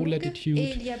in the low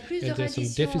latitude, and there's some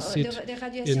deficit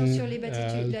in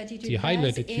the high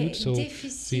latitude, so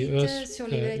the Earth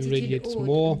irradiates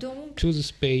more to the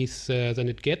space than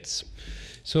it gets.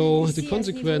 So the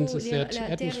consequence is that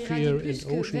atmosphere and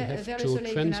ocean have to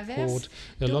transport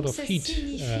a lot of heat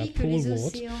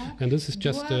poleward, and this is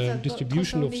just a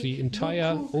distribution of the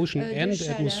entire ocean and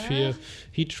atmosphere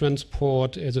heat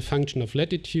transport as a function of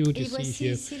latitude. You see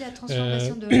here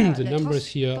the numbers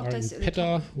here are in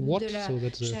petawatt, so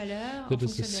that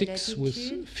is a 6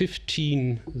 with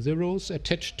 15 zeros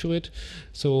attached to it,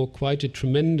 so quite a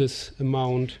tremendous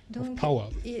amount of power.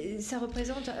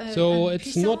 So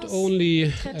it's not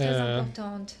only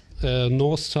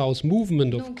north-south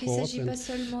movement, of course, and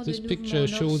this picture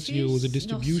shows you the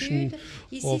distribution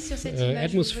of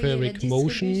atmospheric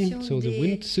motion, so the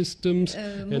wind systems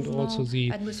and also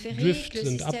the drifts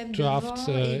and updrafts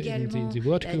in the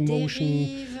vertical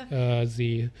motion,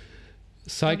 the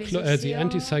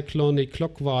anticyclonic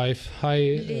clockwise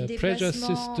high pressure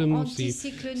systems, the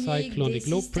cyclonic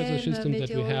low pressure system that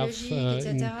we have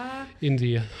in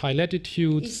the high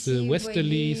latitudes, the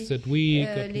westerlies that we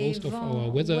got most of our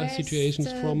weather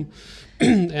situations from.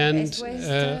 And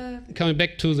coming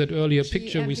back to that earlier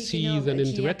picture, we see then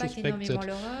in the retrospect that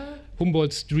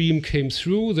Humboldt's dream came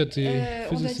through, that the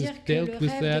physicists dealt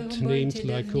with that, names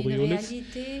like Coriolis,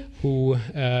 who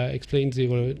explained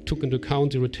took into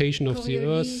account the rotation of the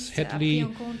Earth, Hadley,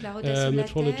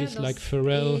 meteorologists like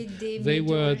Farrell. They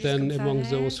were then among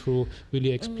those who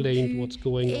really explained what's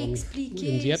going on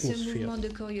in the atmosphere.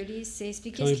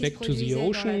 Coming back to the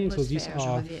ocean, so these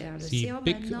are the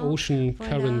big ocean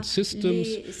current systems.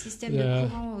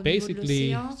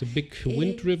 Basically, the big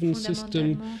wind-driven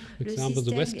system, for example,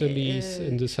 the westerlies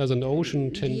in the Southern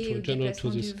Ocean tend to generate to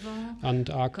this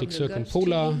Antarctic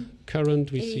circumpolar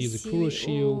current. We see the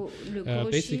Kuroshio,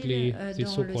 basically the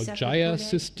so-called gyre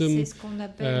system,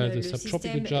 the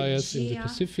subtropical gyres in the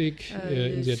Pacific,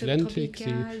 in the Atlantic,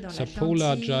 the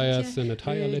subpolar gyres and at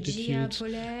higher latitudes,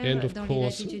 and of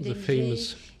course the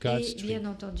famous Gulf Stream.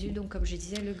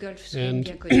 And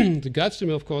the Gulf Stream,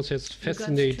 of course, has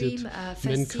fascinated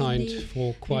mankind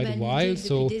for quite a while.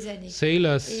 So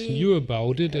sailors knew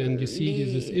about it, and you see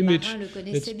this image.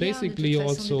 It's basically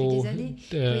also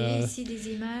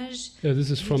this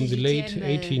is from the late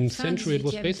 18th century. It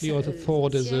was basically also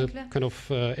thought as a kind of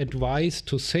advice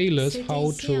to sailors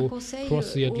how to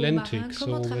cross the Atlantic.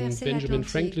 So when Benjamin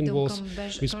Franklin was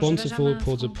responsible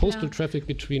for the postal traffic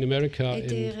between America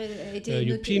and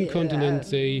European continent,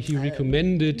 he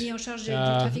recommended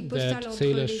that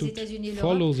sailors should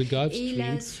follow the Gulf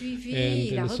Stream,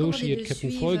 and an associate,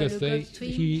 Captain Folgers,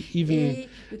 he even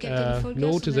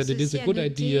noticed that it is a good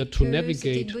idea to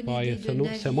navigate by a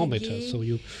thermometer. So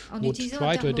you would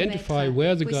try to identify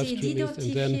where the Gulf Stream is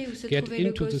and then get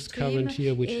into this current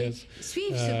here, which has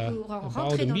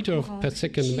about a meter per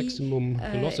second maximum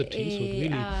velocity. So it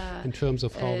really, in terms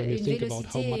of how, when you think about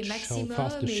how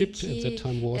fast the ship at that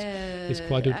time was, is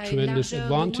quite a tremendous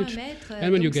advantage.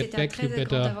 And when you get back, you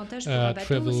better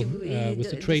travel with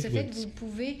the trade winds.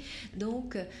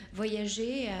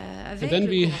 And then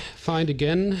we find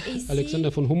again Alexander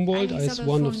von Humboldt as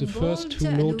one of the first who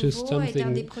noticed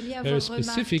something very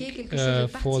specific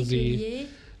for the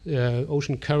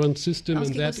ocean current system,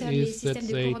 and that is that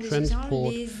they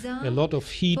transport a lot of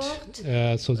heat,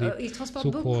 so the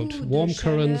so-called warm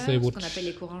currents, they would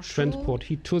transport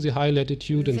heat to the high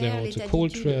latitude, and there are also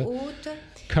cold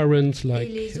currents like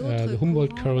the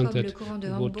Humboldt current that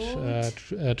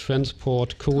would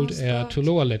transport cold air to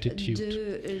lower latitude.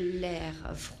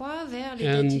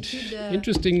 And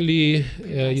interestingly,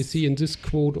 you see in this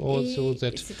quote also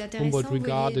that Humboldt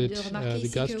regarded the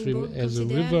Gulf Stream as a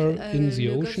river in the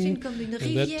ocean,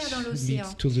 and that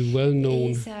leads to the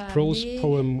well-known prose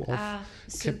poem of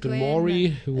Captain Maury,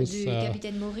 who was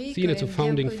seen as a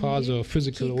founding father of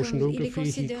physical oceanography.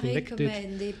 He collected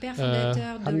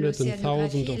hundreds and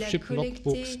thousands of ship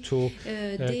logbooks to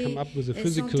come up with a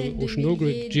physical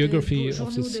oceanography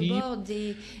of the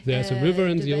sea. There's a river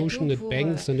in the ocean, its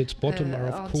banks and its bottom are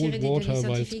of cold water,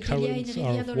 while its currents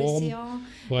are of warm.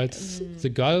 While the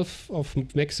Gulf of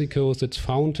Mexico is its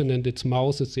fountain and its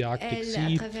mouth is the Arctic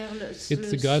Sea.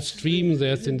 It's the Gulf Stream.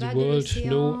 There's in the world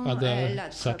no other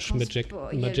such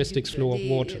majestic flow of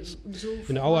waters.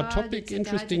 And our topic,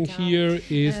 interesting here,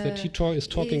 is that he is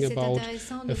talking about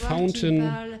a fountain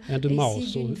and a mouth.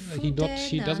 So he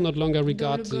does not longer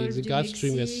regard the Gulf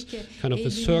Stream as kind of a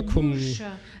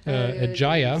a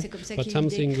gyre, but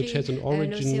something which has an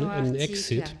origin and an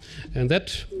exit. And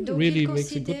that really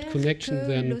makes a good connection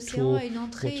then to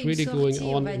what's really going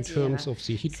on in terms of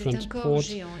the heat transport,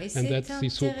 and that's the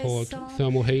so-called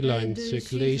thermohaline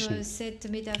circulation.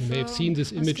 You may have seen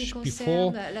this image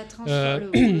before.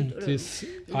 This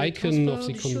icon of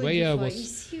the conveyor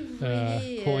was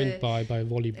coined by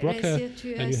Wally Brocker,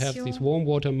 and you have these warm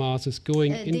water masses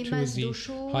going into the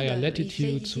higher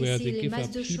latitudes where they give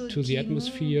up heat to the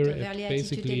atmosphere,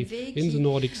 basically in the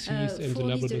Nordic Seas and the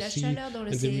Labrador Sea,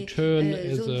 and they return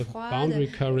as a boundary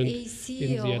current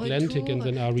in the Atlantic and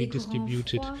then are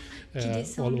redistributed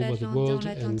all over the world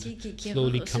and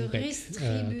slowly come back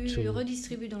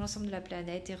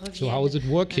So how is it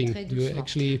working? You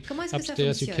actually,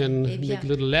 upstairs you can make a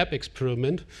little lab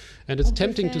experiment, and it's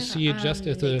tempting to see it just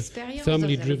as a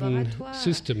thermally driven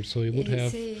system. So you would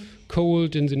have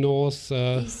cold in the north,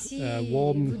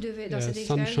 warm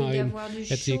sunshine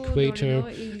at the equator,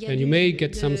 and you may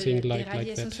get something like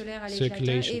that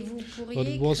circulation. But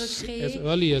it was as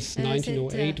early as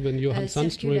 1908 when Johann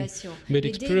Jungclaus made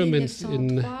experiments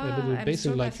in a little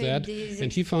basin like that,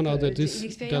 and he found out that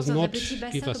this does not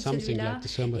give us something like the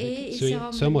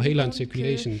thermohaline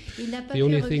circulation. The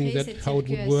only thing that how it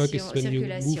would work is when you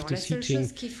move this heating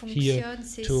here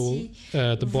to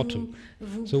the bottom.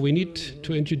 So we need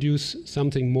to introduce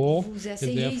something more,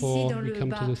 and therefore we come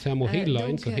to the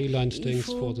thermohaline. So haline stands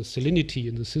for the salinity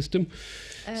in the system.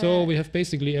 So we have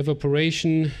basically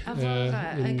evaporation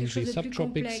in the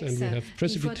subtropics, and we have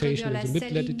precipitation in the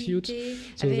mid-latitudes.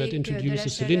 So that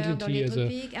introduces salinity as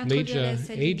a major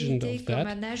agent of that.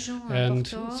 And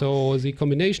so the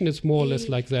combination is more or less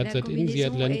like that in the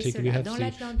Atlantic we have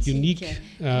the unique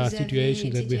situation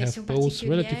that we have both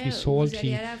relatively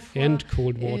salty and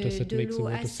cold waters that makes the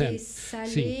water sink.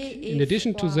 In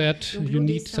addition to that, you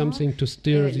need something to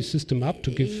stir the system up,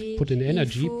 to put in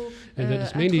energy, and that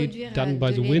is mainly done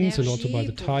by the winds and also by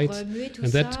the tides,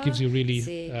 and that gives you really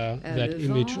that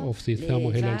image of the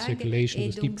thermohaline circulation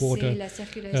with deep water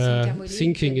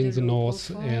sinking in the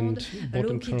north and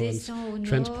bottom currents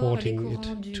transporting it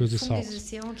to the south.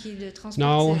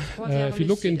 Now, if you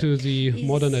look into the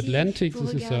modern Atlantic,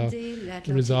 this is a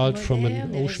result from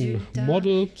an ocean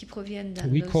model.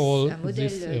 We call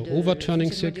this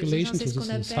overturning circulation, so this is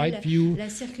a side view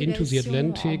into the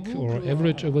Atlantic, or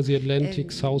average over the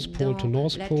Atlantic, South Pole to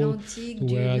North Pole,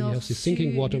 where you have the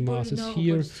sinking water masses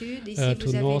here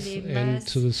to north and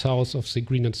to the south of the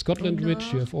Greenland-Scotland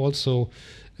ridge. You have also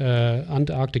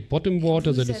Antarctic bottom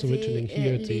water that is originating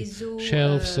here at the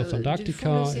shelves of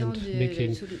Antarctica and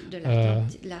making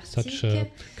such a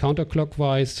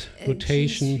counterclockwise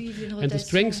rotation. And the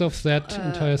strength of that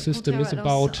entire system is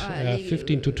about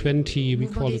 15 to 20, we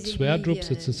call it sverdrups.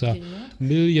 It's a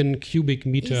million cubic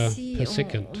meter per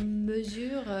second.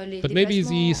 But maybe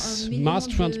this mass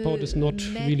transport is not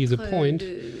really the point.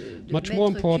 Much more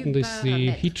important is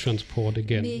the heat transport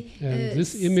again. And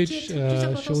this image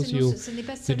shows you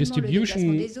the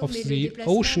distribution of the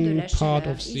ocean part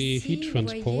of the heat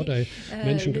transport. I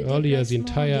mentioned earlier the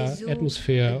entire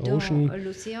atmosphere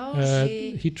ocean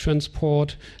heat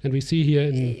transport. And we see here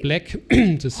in black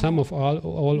the sum of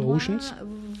all oceans.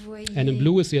 And in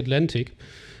blue is the Atlantic.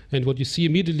 And what you see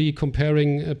immediately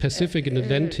comparing Pacific and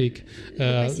Atlantic,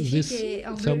 this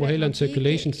thermohaline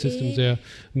circulation system there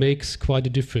makes quite a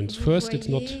difference. First, it's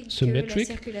not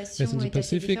symmetric as in the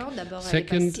Pacific.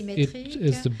 Second, it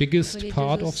is the biggest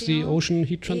part of the ocean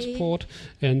heat transport.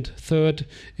 And third,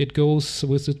 it goes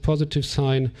with the positive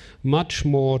sign much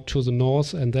more to the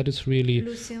north, and that is really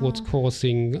what's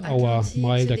causing our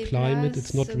milder climate.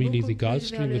 It's not really the Gulf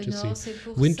Stream, which is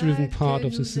the wind-driven part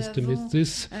of the system. It's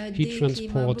this heat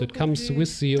transport that comes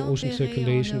with the ocean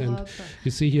circulation, and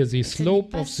you see here the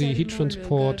slope of the heat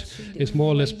transport is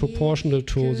more or less proportional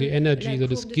to the energy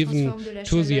that is given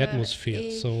to the atmosphere.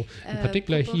 So in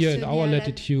particular here in our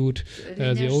latitude,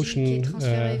 the ocean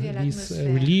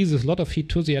releases a lot of heat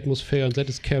to the atmosphere, and that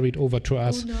is carried over to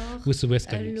us with the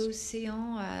westerlies.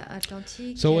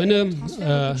 So in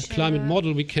a climate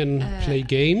model we can play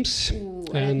games,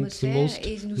 and the most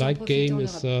liked game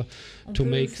is to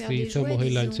make the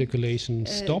thermohaline circulation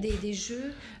stop.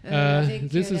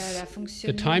 This is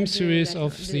a time series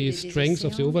of the strength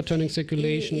of the overturning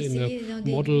circulation in a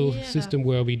model system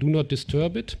where we do not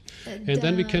disturb it. And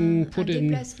then we can put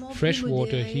in fresh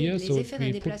water here. So if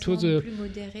we put to the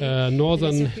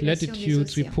northern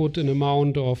latitudes, we put an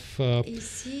amount of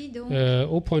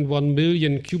 0.1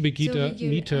 million cubic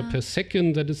meter per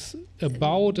second. That is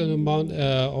about an amount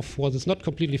of what is not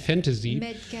completely fantasy.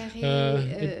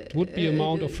 It would be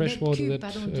amount of fresh water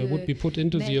that would be put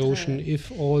into the ocean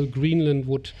if all Greenland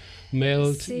would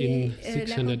melt in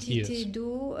 600 years.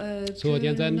 So at the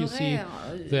end then you see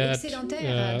that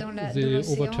the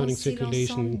overturning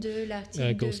circulation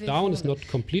goes down. It's not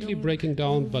completely breaking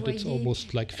down, but it's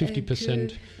almost like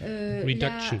 50%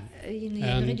 reduction.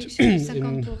 And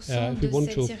if we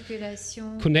want to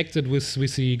connect it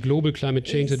with the global climate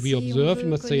change that we observe, you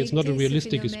must say it's not a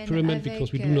realistic experiment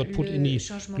because we do not put any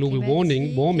global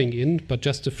warming in, but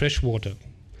just the fresh water.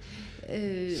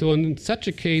 So in such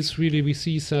a case, really, we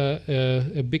see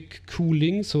a big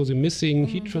cooling. So the missing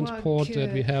heat transport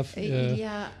that we have,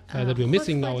 that we're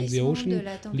missing now in the ocean,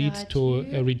 leads to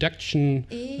a reduction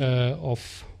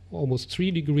of almost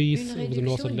 3 degrees over the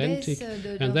North Atlantic,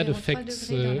 and that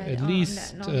affects at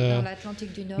least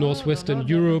northwestern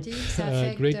Europe,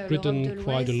 Great Britain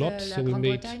quite a lot. So we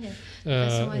made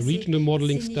a regional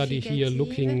modeling study here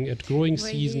looking at growing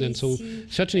season, and so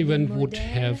such an event would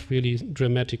have really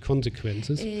dramatic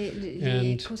consequences.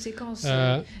 And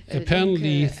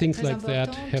apparently things like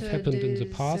that have happened in the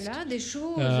past.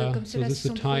 So this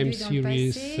is a time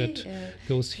series that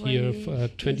goes here for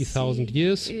 20,000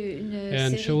 years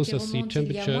and shows us the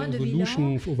temperature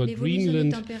evolution over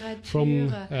Greenland from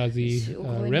the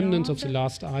remnants of the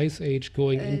last ice age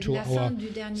going into our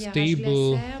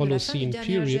stable Holocene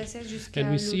period.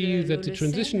 And we see that the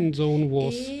transition zone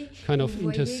was kind of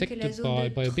intersected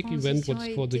by a big event, what's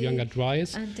called the Younger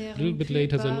Dryas, a little bit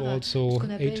later than also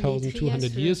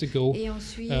 8,200 years ago,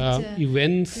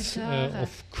 events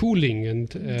of cooling, and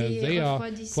they are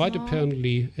quite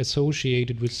apparently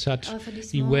associated with such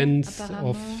events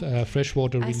of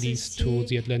freshwater release to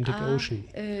the Atlantic Ocean.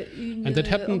 And that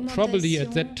happened probably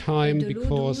at that time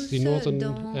because the Northern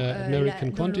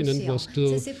American continent was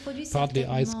still partly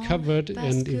ice covered,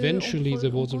 and eventually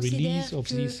there was a release of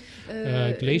these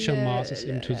glacier masses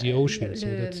into the ocean. So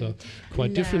that's a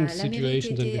quite different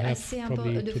situation than we have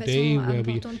probably today, where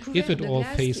we, if at all,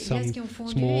 face some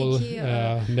small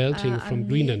melting from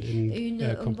Greenland in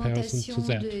comparison to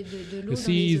that. You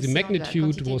see the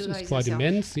magnitude is quite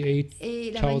immense. The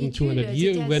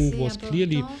 8,200-year event was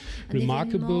clearly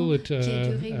remarkable. It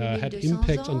had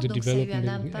impacts on the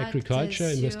development in agriculture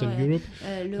in Western Europe.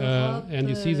 And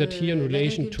you see that here in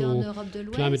relation to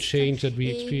climate change that we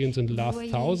experienced in the last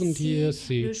 1,000 years,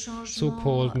 the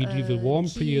so-called medieval warm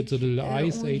period, the little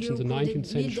ice age in the 19th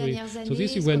century. So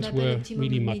these events were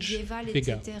really much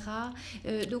bigger.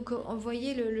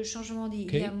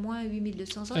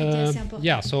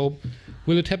 Yeah, so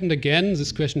will it happen again?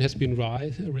 This question has been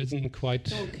risen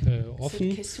quite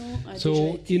often.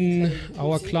 So in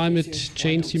our climate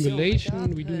change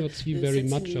simulation, we do not see very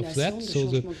much of that. So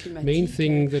the main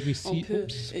thing that we see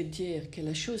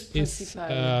is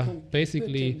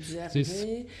basically this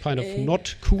kind of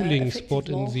not cooling spot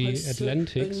in the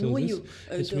Atlantic. So this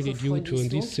is really due to, in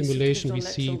this simulation, we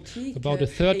see about a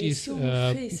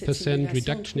 30%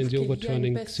 reduction in the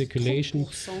overturning circulation,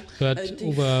 but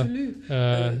over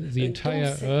the entire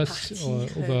Earth, or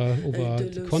over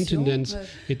the continents,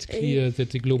 it's clear that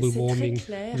the global warming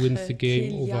wins the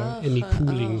game over any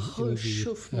cooling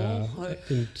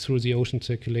through the ocean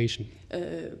circulation.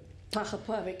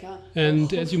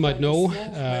 And as you might know,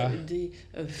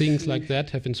 things like that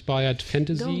have inspired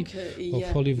fantasy of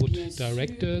Hollywood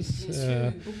directors.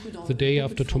 The Day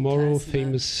After Tomorrow,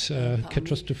 famous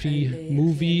catastrophe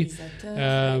movie,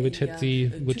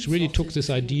 which really took this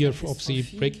idea of the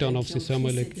breakdown of the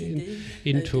thermoelectric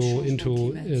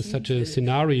into such a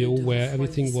scenario where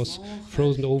everything was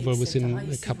frozen over within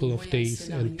a couple of days,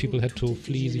 and people had to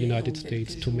flee the United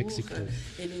States to Mexico.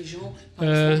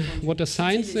 What does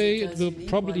science say? It will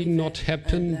probably not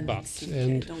happen, but.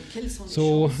 And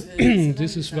so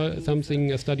this is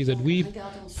a study that we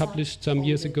published some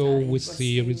years ago with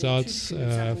the results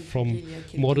from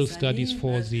model studies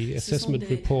for the assessment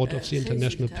report of the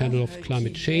International Panel of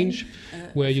Climate Change,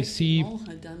 where you see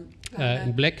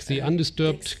in black the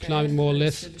undisturbed climate, more or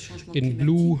less. In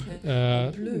blue,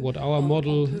 what our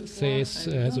model says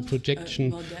as a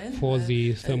projection for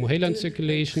the thermohaline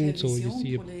circulation. So you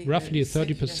see roughly a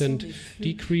 30%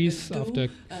 decrease after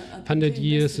 100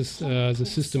 years. The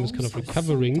system is kind of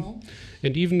recovering.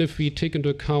 And even if we take into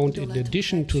account, in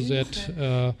addition to that,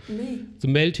 the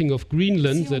melting of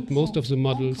Greenland, that most of the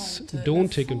models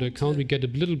don't take into account, we get a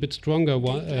little bit stronger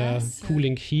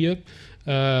cooling here.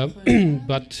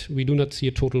 But we do not see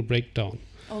a total breakdown.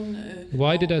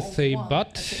 Why did I say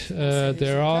but?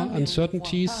 There are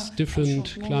uncertainties.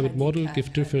 Different climate models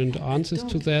give different answers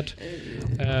to that.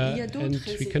 And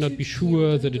we cannot be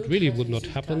sure that it really would not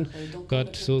happen.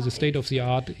 But so the state of the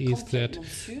art is that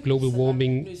global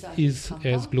warming is,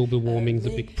 as global warming, the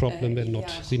big problem and not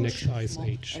the next ice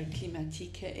age.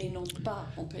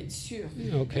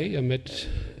 Okay, Ahmed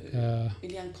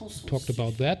talked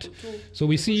about that. So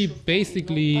we see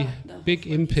basically big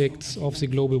impacts of the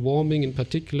global warming, in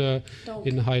particular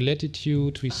in high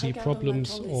latitude. We see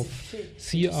problems of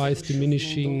sea ice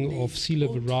diminishing, of sea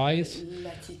level rise.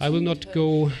 I will not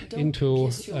go into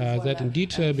that in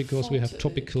detail because we have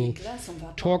topical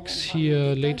talks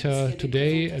here later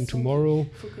today and tomorrow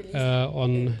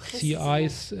on sea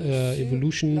ice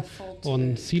evolution,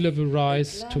 on sea level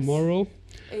rise tomorrow.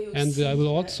 And I will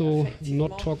also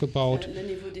not talk about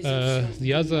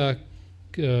the other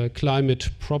climate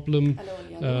problem,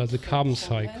 the carbon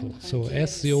cycle. So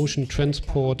as the ocean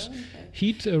transport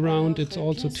heat around, it's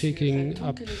also taking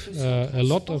up a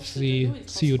lot of the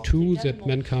CO2 that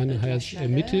mankind has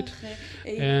emitted,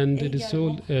 and it is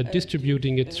so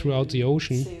distributing it throughout the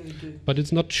ocean. But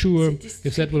it's not sure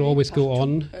if that will always go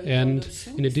on, and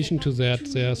in addition to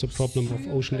that, there's a problem of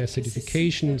ocean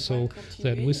acidification, so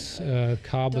that with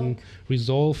carbon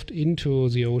resolved into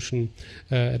the ocean,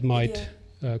 it might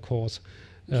cause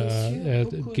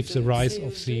gives the rise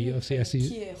of the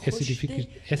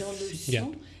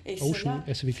ocean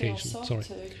acidification. Sorry.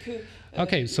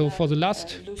 Okay, so for the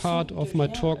last part of my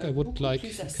talk, I would like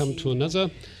to come to another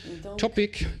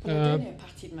topic.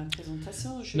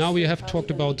 Now we have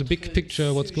talked about the big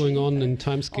picture, what's going on in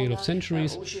time scale of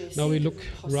centuries. Now we look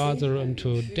rather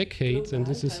into decades, and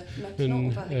this is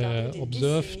an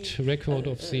observed record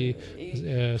of the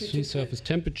sea surface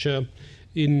temperature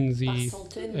in the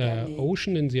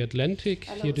ocean, in the Atlantic,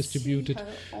 here distributed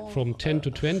from 10 to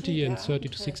 20 and 30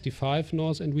 to 65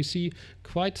 north, and we see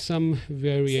quite some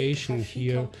variation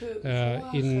here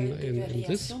in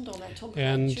this.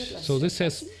 And so this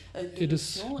has, it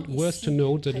is worth to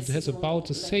note that it has about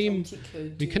the same,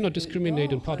 we cannot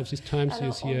discriminate in part of these time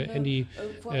series here any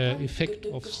effect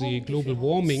of the global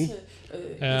warming,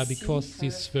 because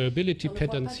these variability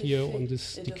patterns here on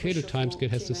this decadal timescale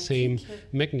has the same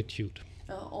magnitude.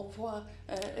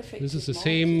 This is the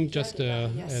same, just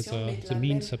as the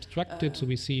mean subtracted. So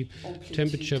we see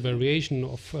temperature variation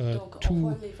of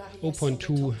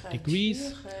 0.2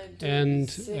 degrees, and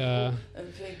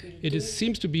it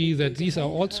seems to be that these are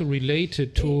also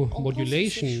related to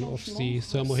modulation of the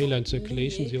thermohaline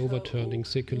circulation, the overturning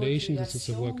circulation. This is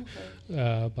a work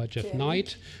by Jeff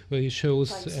Knight, where he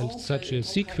shows such a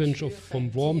sequence of from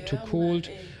warm to cold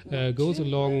goes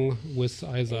along with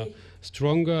either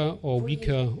stronger or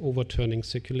weaker overturning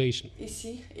circulation.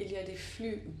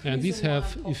 And these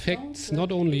have effects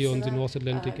not only on the North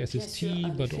Atlantic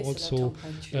SST, but also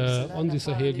on the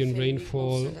Sahelian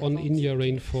rainfall, on India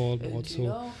rainfall, but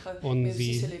also on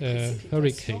the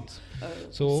hurricanes.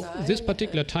 So this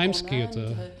particular time scale,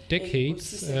 the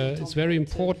decades, is very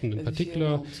important. In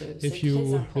particular, if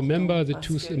you remember the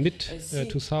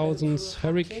mid-2000s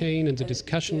hurricane and the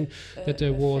discussion that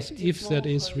there was, if that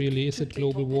is really, is it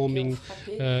global warming,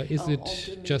 is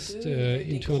it just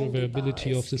internal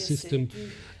variability of the system,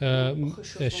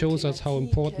 shows us how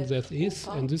important that is.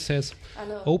 And this has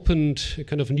opened a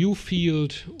kind of new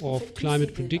field of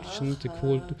climate prediction, the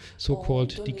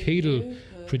so-called decadal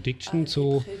prediction.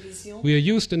 So we are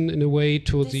used in a way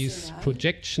to these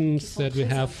projections that we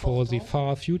have for the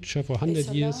far future, for 100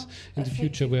 years in the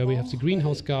future, where we have the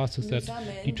greenhouse gases that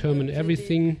determine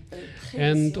everything.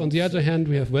 And on the other hand,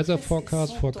 we have weather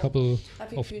forecasts for a couple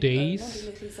of days.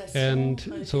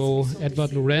 And so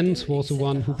Edward Lorenz was the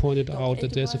one who pointed out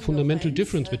that there's a fundamental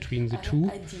difference between the two.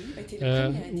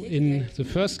 In the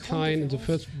first kind, in the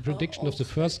first prediction of the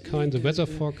first kind, the weather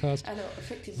forecast,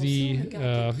 the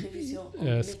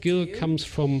skill comes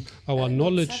from our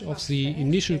knowledge of the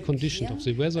initial conditions of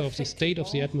the weather, of the state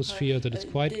of the atmosphere, that is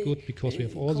quite good because we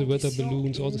have all the weather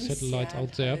balloons, all the satellites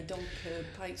out there.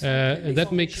 And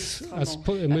that makes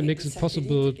it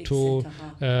possible to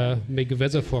make a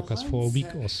weather forecast for a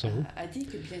week or so.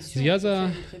 The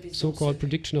other so-called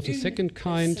prediction of the second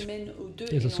kind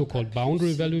is a so-called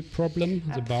boundary value problem.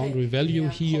 The boundary value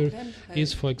here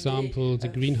is, for example, the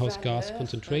greenhouse gas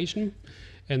concentration.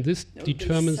 And this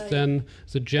determines then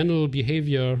the general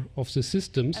behavior of the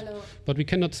systems, but we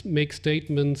cannot make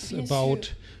statements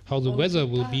about how the weather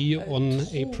will be on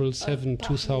April 7,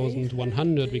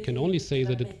 2100. We can only say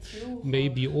that it may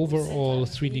be overall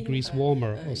 3 degrees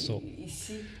warmer or so.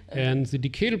 And the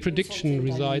decadal prediction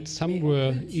resides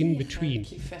somewhere in between.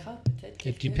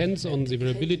 It depends on the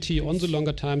variability on the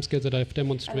longer timescale that I've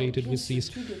demonstrated with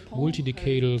these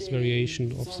multi-decadal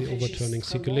variation of the overturning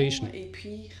circulation.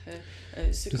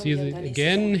 To see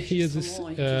again here this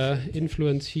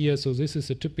influence here, so this is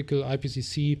a typical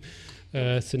IPCC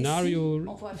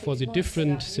scenario for the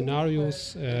different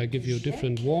scenarios, give you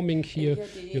different warming here.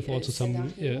 You have also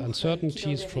some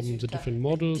uncertainties from the different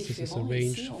models. This is a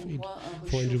range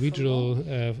for individual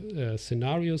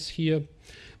scenarios here.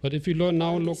 But if you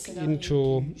now look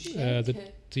into the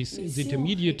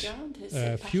intermediate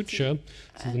future,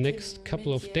 so the next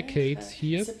couple of decades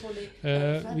here,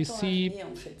 we see,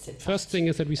 first thing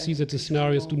is that we see that the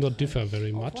scenarios do not differ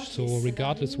very much. So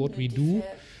regardless what we do,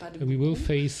 we will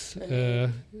face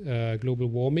global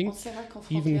warming.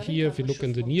 Even here, if you look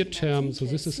in the near term, so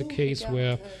this is a case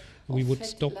where we would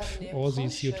stop all the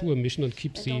CO2 emission and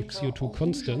keep the CO2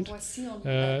 constant.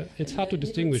 It's hard to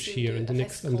distinguish here in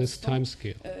this time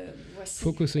scale.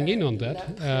 Focusing in on that,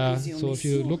 so if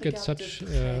you look at such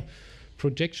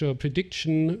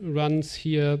prediction runs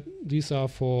here. These are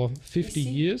for 50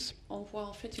 years,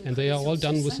 and they are all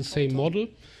done with the same model.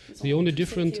 The only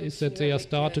difference is that they are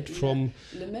started from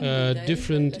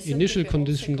different initial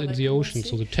conditions in the ocean.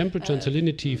 So the temperature and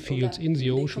salinity fields in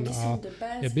the ocean are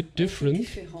a bit different.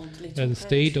 The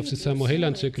state of the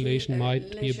thermohaline circulation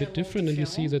might be a bit different, and you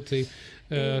see that they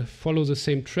follow the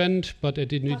same trend, but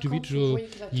at individual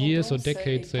years or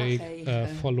decades they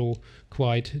follow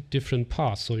quite different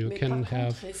paths. So you can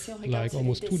have like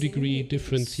almost 2-degree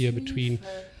difference here between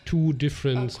two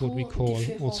different, what we call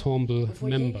ensemble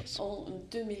members.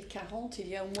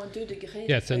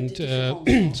 Yes, and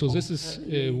so this is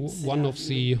one of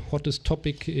the hottest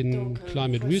topics in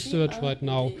climate research right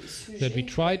now, that we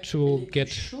try to get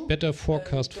better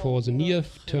forecast for the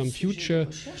near-term future,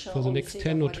 for the next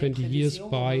 10 or 20 years,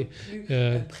 by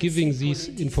giving these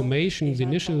information, the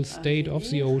initial state of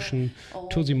the ocean,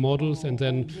 to the models, and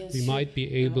then we might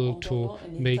be able to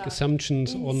make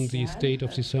assumptions on the state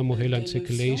of the thermohaline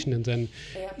circulation, and then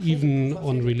even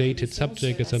on related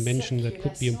subjects, as I mentioned, that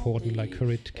could be important, like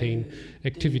hurricane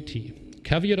activity.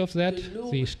 Caveat of that,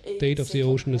 the state of the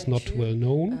ocean is not well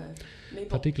known,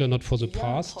 particularly not for the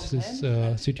past. This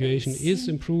situation is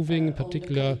improving, in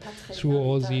particular through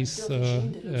all these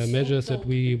measures that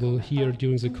we will hear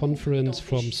during the conference,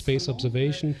 from space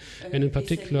observation, and in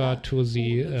particular to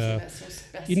the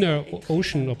inner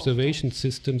ocean observation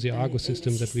system, the Argo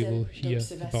system, that we will hear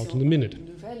about in a minute.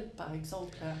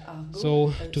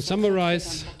 So to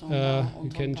summarize, you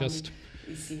can just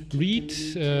read.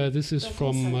 This is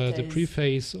from the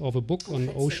preface of a book on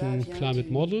ocean climate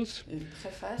models.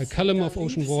 A column of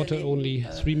ocean water only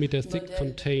 3 meters thick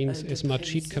contains as much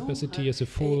heat capacity as a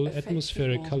full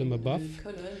atmospheric column above.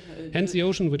 Hence, the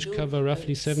ocean, which cover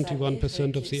roughly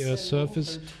 71% of the Earth's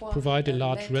surface, provide a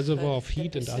large reservoir of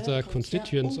heat and other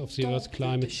constituents of the Earth's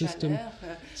climate system,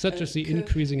 such as the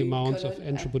increasing amounts of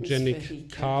anthropogenic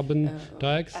carbon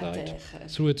dioxide.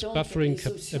 Through its buffering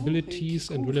abilities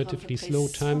and relatively slow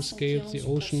timescales, the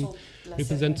ocean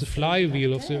represents the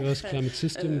flywheel of the Earth's climate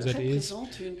system. That is,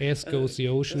 as goes the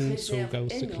ocean, so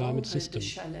goes the climate system.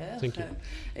 Thank you.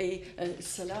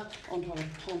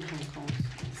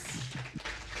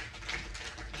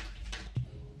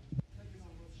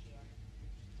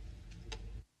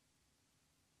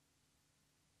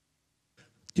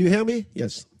 Do you hear me?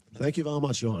 Yes. Thank you very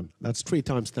much, Johann. That's 3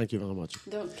 times. Thank you very much.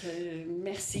 Donc,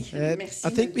 merci. I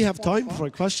think we have time for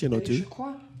a question or two. Je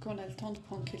crois qu'on a le temps de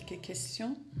prendre quelques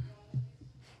questions.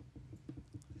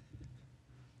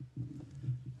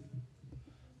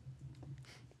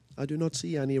 I do not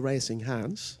see any raising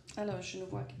hands. Alors, je ne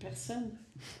vois que personne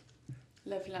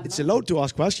lève la main. It's allowed to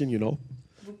ask questions, you know.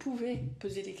 Vous pouvez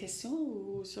poser des questions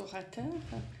aux orateurs.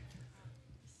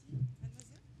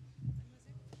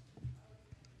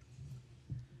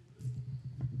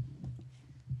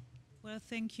 Well,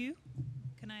 thank you.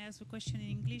 Can I ask a question in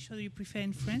English, or do you prefer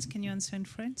in French? Can you answer in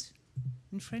French?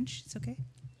 In French, it's okay?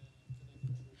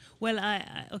 Well, I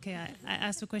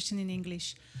asked a question in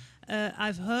English.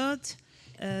 I've heard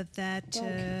that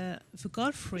the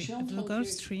Gulf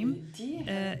Stream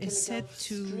is said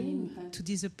to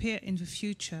disappear in the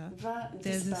future.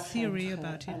 There's a theory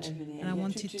about it, and I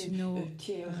wanted to know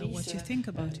what you think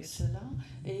about it.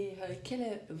 Quel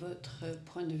est votre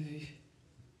point de vue?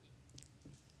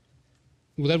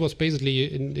 Well, that was basically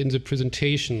in the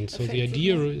presentation. So the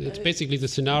idea, it's basically the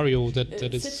scenario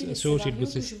that is associated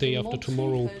with this Day After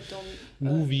Tomorrow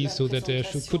movie, so that there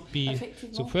could be.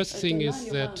 So first thing is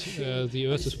that the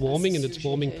Earth is warming, and it's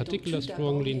warming particularly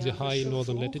strongly in the high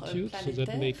northern latitudes, so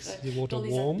that makes the water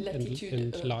warm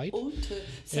and light.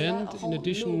 And in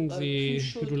addition, the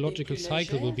hydrological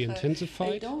cycle will be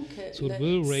intensified, so it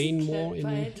will rain more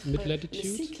in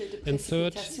mid-latitudes. And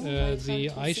third, the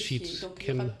ice sheets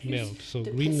can melt, so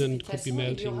Greenland could be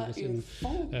melting within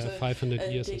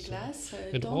 500 years or so.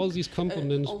 And all these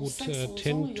components would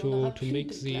tend to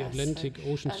make the Atlantic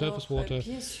Ocean surface water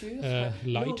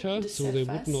lighter, so they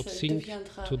would not sink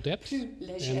to depth,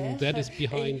 and that is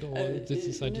behind all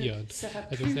this idea.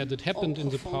 As I said, it happened in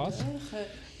the past.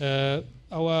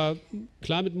 Our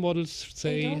climate models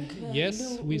say,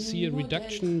 yes, we see a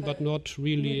reduction, but not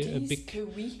really a big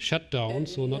shutdown,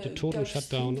 so not a total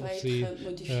shutdown of the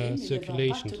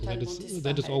circulation. So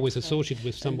that is always associated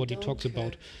with somebody talks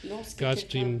about Gulf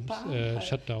Stream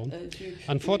shutdown.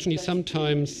 Unfortunately,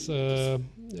 sometimes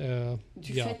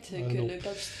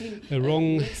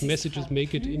wrong messages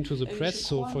make it into the press.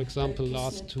 So, for example,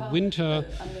 last winter,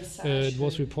 it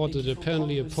was reported that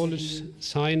apparently a Polish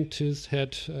scientist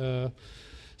had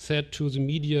said to the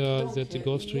media that the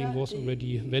Gulf Stream was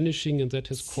already vanishing, and that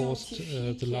has caused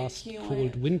the last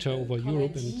cold winter over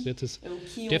Europe, and that is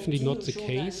definitely not the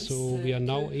case. So we are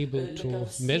now able to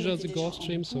measure the Gulf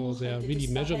Stream, so there are really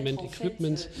measurement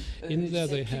equipments in there.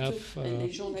 They have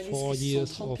 4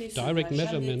 years of direct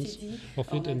measurements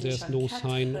of it, and there's no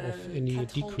sign of any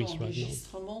decrease right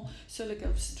now.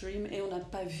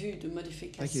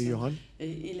 Thank you, Johann.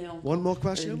 One more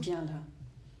question?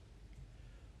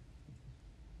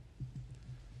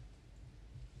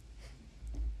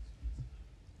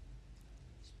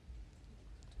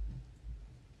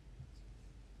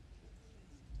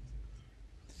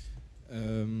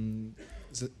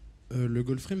 Le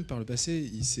Gulf Stream, par le passé,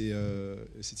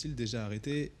 s'est-il déjà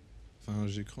arrêté? Enfin,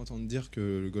 j'ai cru entendre dire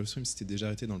que le Gulf Stream s'était déjà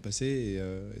arrêté dans le passé. Et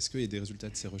est-ce qu'il y a des résultats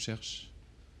de ces recherches?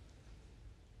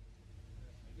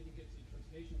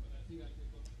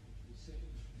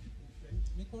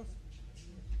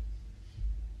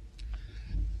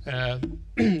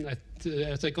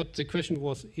 As I got the question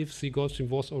was if the Gulf Stream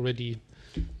was already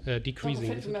decreasing.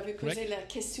 Donc, en fait, vous m'avez posé la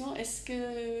question, est-ce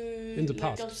que in the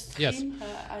past, yes,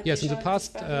 in the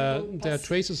past there are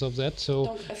traces of that.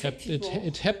 So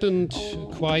it happened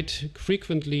quite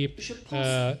frequently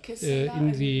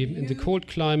in the cold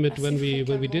climate when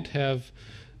we did have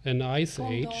an ice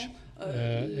age,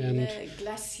 and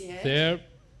there.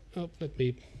 Oh, let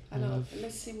me. Alors,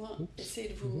 laissez-moi essayer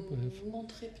de vous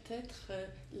montrer peut-être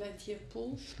la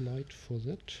diapo. Slide for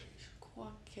that. Je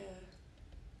crois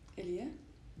qu'elle y est.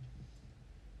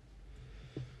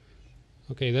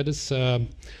 Okay, that is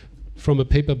from a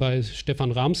paper by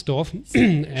Stefan Rahmstorff,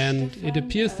 and it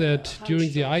appears that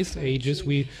during the ice ages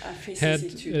we had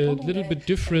a little bit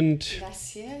different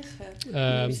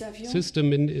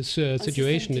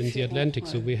situation in the Atlantic.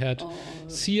 So we had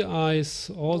sea ice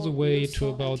all the way to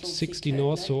about 60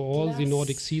 north, so all the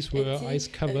Nordic seas were ice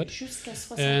covered,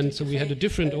 and so we had a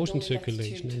different ocean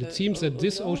circulation. And it seems that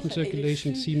this ocean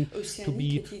circulation seemed to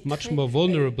be much more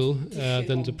vulnerable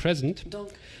than the present.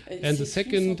 And the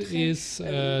second is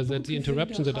that the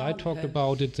interruption that I talked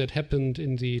about, that happened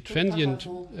in the transient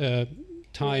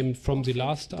time from the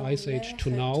last ice age to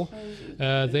now,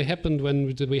 they happened when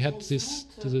we had this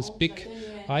big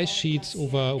ice sheets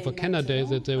over Canada,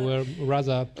 that they were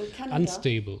rather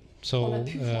unstable. So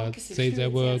they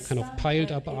were kind of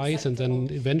piled up ice, and then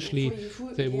eventually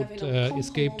they would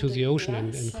escape to the ocean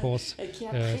and cause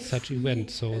such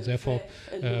events. So therefore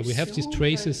we have these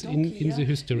traces in the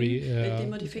history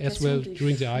as well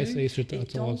during the ice age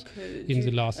as well in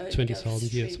the last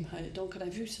 20,000 years.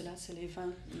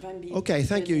 Okay,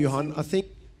 thank you, Johann. I think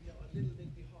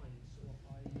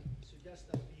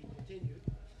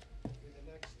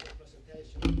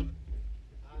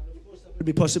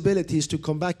be possibilities to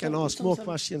come back and ask more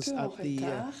questions at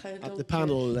the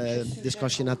panel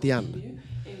discussion at the end.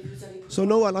 So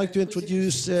now I'd like to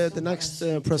introduce the next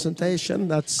presentation.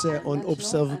 That's on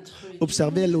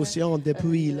observer l'océan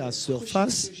depuis la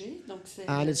surface,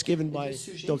 and it's given by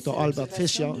Dr. Albert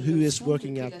Fischer, who is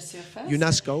working at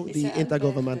UNESCO, the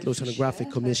Intergovernmental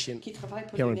Oceanographic Commission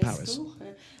here in Paris.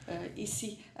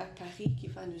 Ici à Paris, qui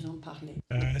va nous en parler.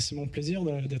 C'est mon plaisir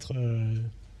d'être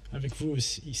avec vous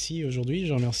ici aujourd'hui.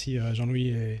 Je remercie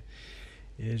Jean-Louis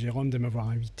et Jérôme de m'avoir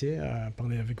invité à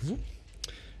parler avec vous.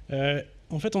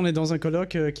 En fait, on est dans un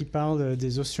colloque qui parle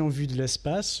des océans vus de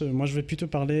l'espace. Moi, je vais plutôt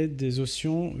parler des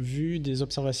océans vus des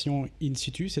observations in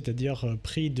situ, c'est-à-dire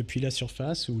pris depuis la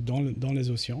surface ou dans les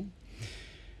océans.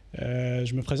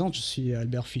 Je me présente, je suis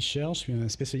Albert Fischer, je suis un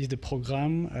spécialiste de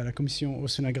programme à la Commission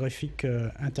océanographique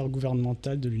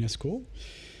intergouvernementale de l'UNESCO.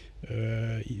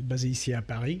 Basé ici à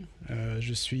Paris.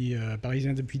 Je suis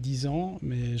parisien depuis 10 ans,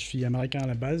 mais je suis américain à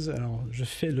la base. Alors, je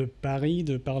fais le pari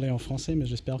de parler en français, mais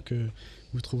j'espère que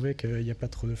vous trouvez qu'il n'y a pas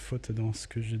trop de fautes dans ce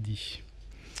que je dis.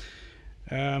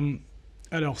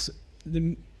 Alors,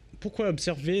 pourquoi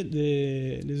observer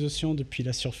les océans depuis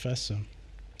la surface?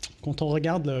 Quand on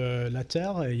regarde la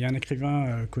Terre, il y a un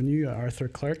écrivain connu,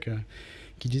 Arthur Clarke,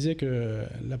 qui disait que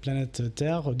la planète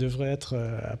Terre devrait être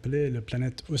appelée la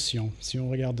planète Océan. Si on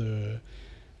regarde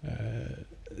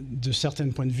de certains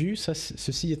points de vue,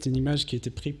 ceci est une image qui a été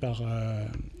prise par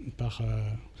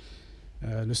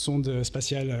le sonde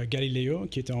spatiale Galileo,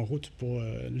 qui était en route pour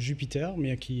Jupiter,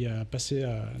 mais qui a passé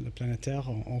la planète Terre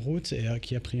en route et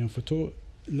qui a pris une photo.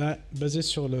 Là, basée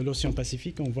sur l'océan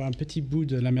Pacifique, on voit un petit bout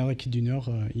de l'Amérique du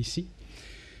Nord ici,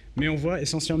 mais on voit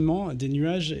essentiellement des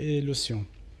nuages et l'océan.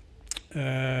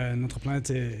 Notre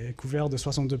planète est couverte de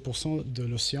 62% de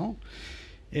l'océan,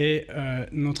 et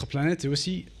notre planète est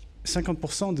aussi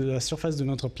 50% de la surface de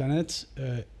notre planète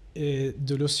est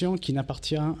de l'océan qui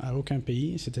n'appartient à aucun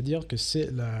pays, c'est-à-dire que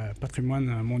c'est le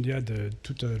patrimoine mondial de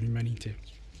toute l'humanité.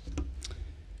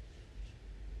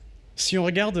 si on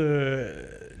regarde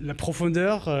la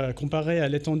profondeur comparée à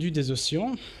l'étendue des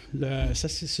océans,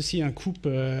 ceci est un coupe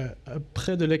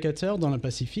près de l'équateur dans le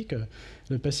Pacifique.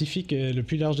 Le Pacifique est le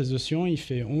plus large des océans, il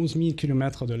fait 11 000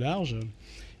 km de large.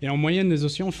 Et en moyenne, les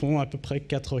océans font à peu près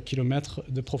 4 km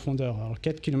de profondeur. Alors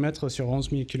 4 km sur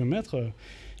 11 000 km,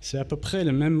 c'est à peu près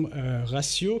le même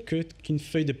ratio qu'une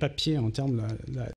feuille de papier en termes de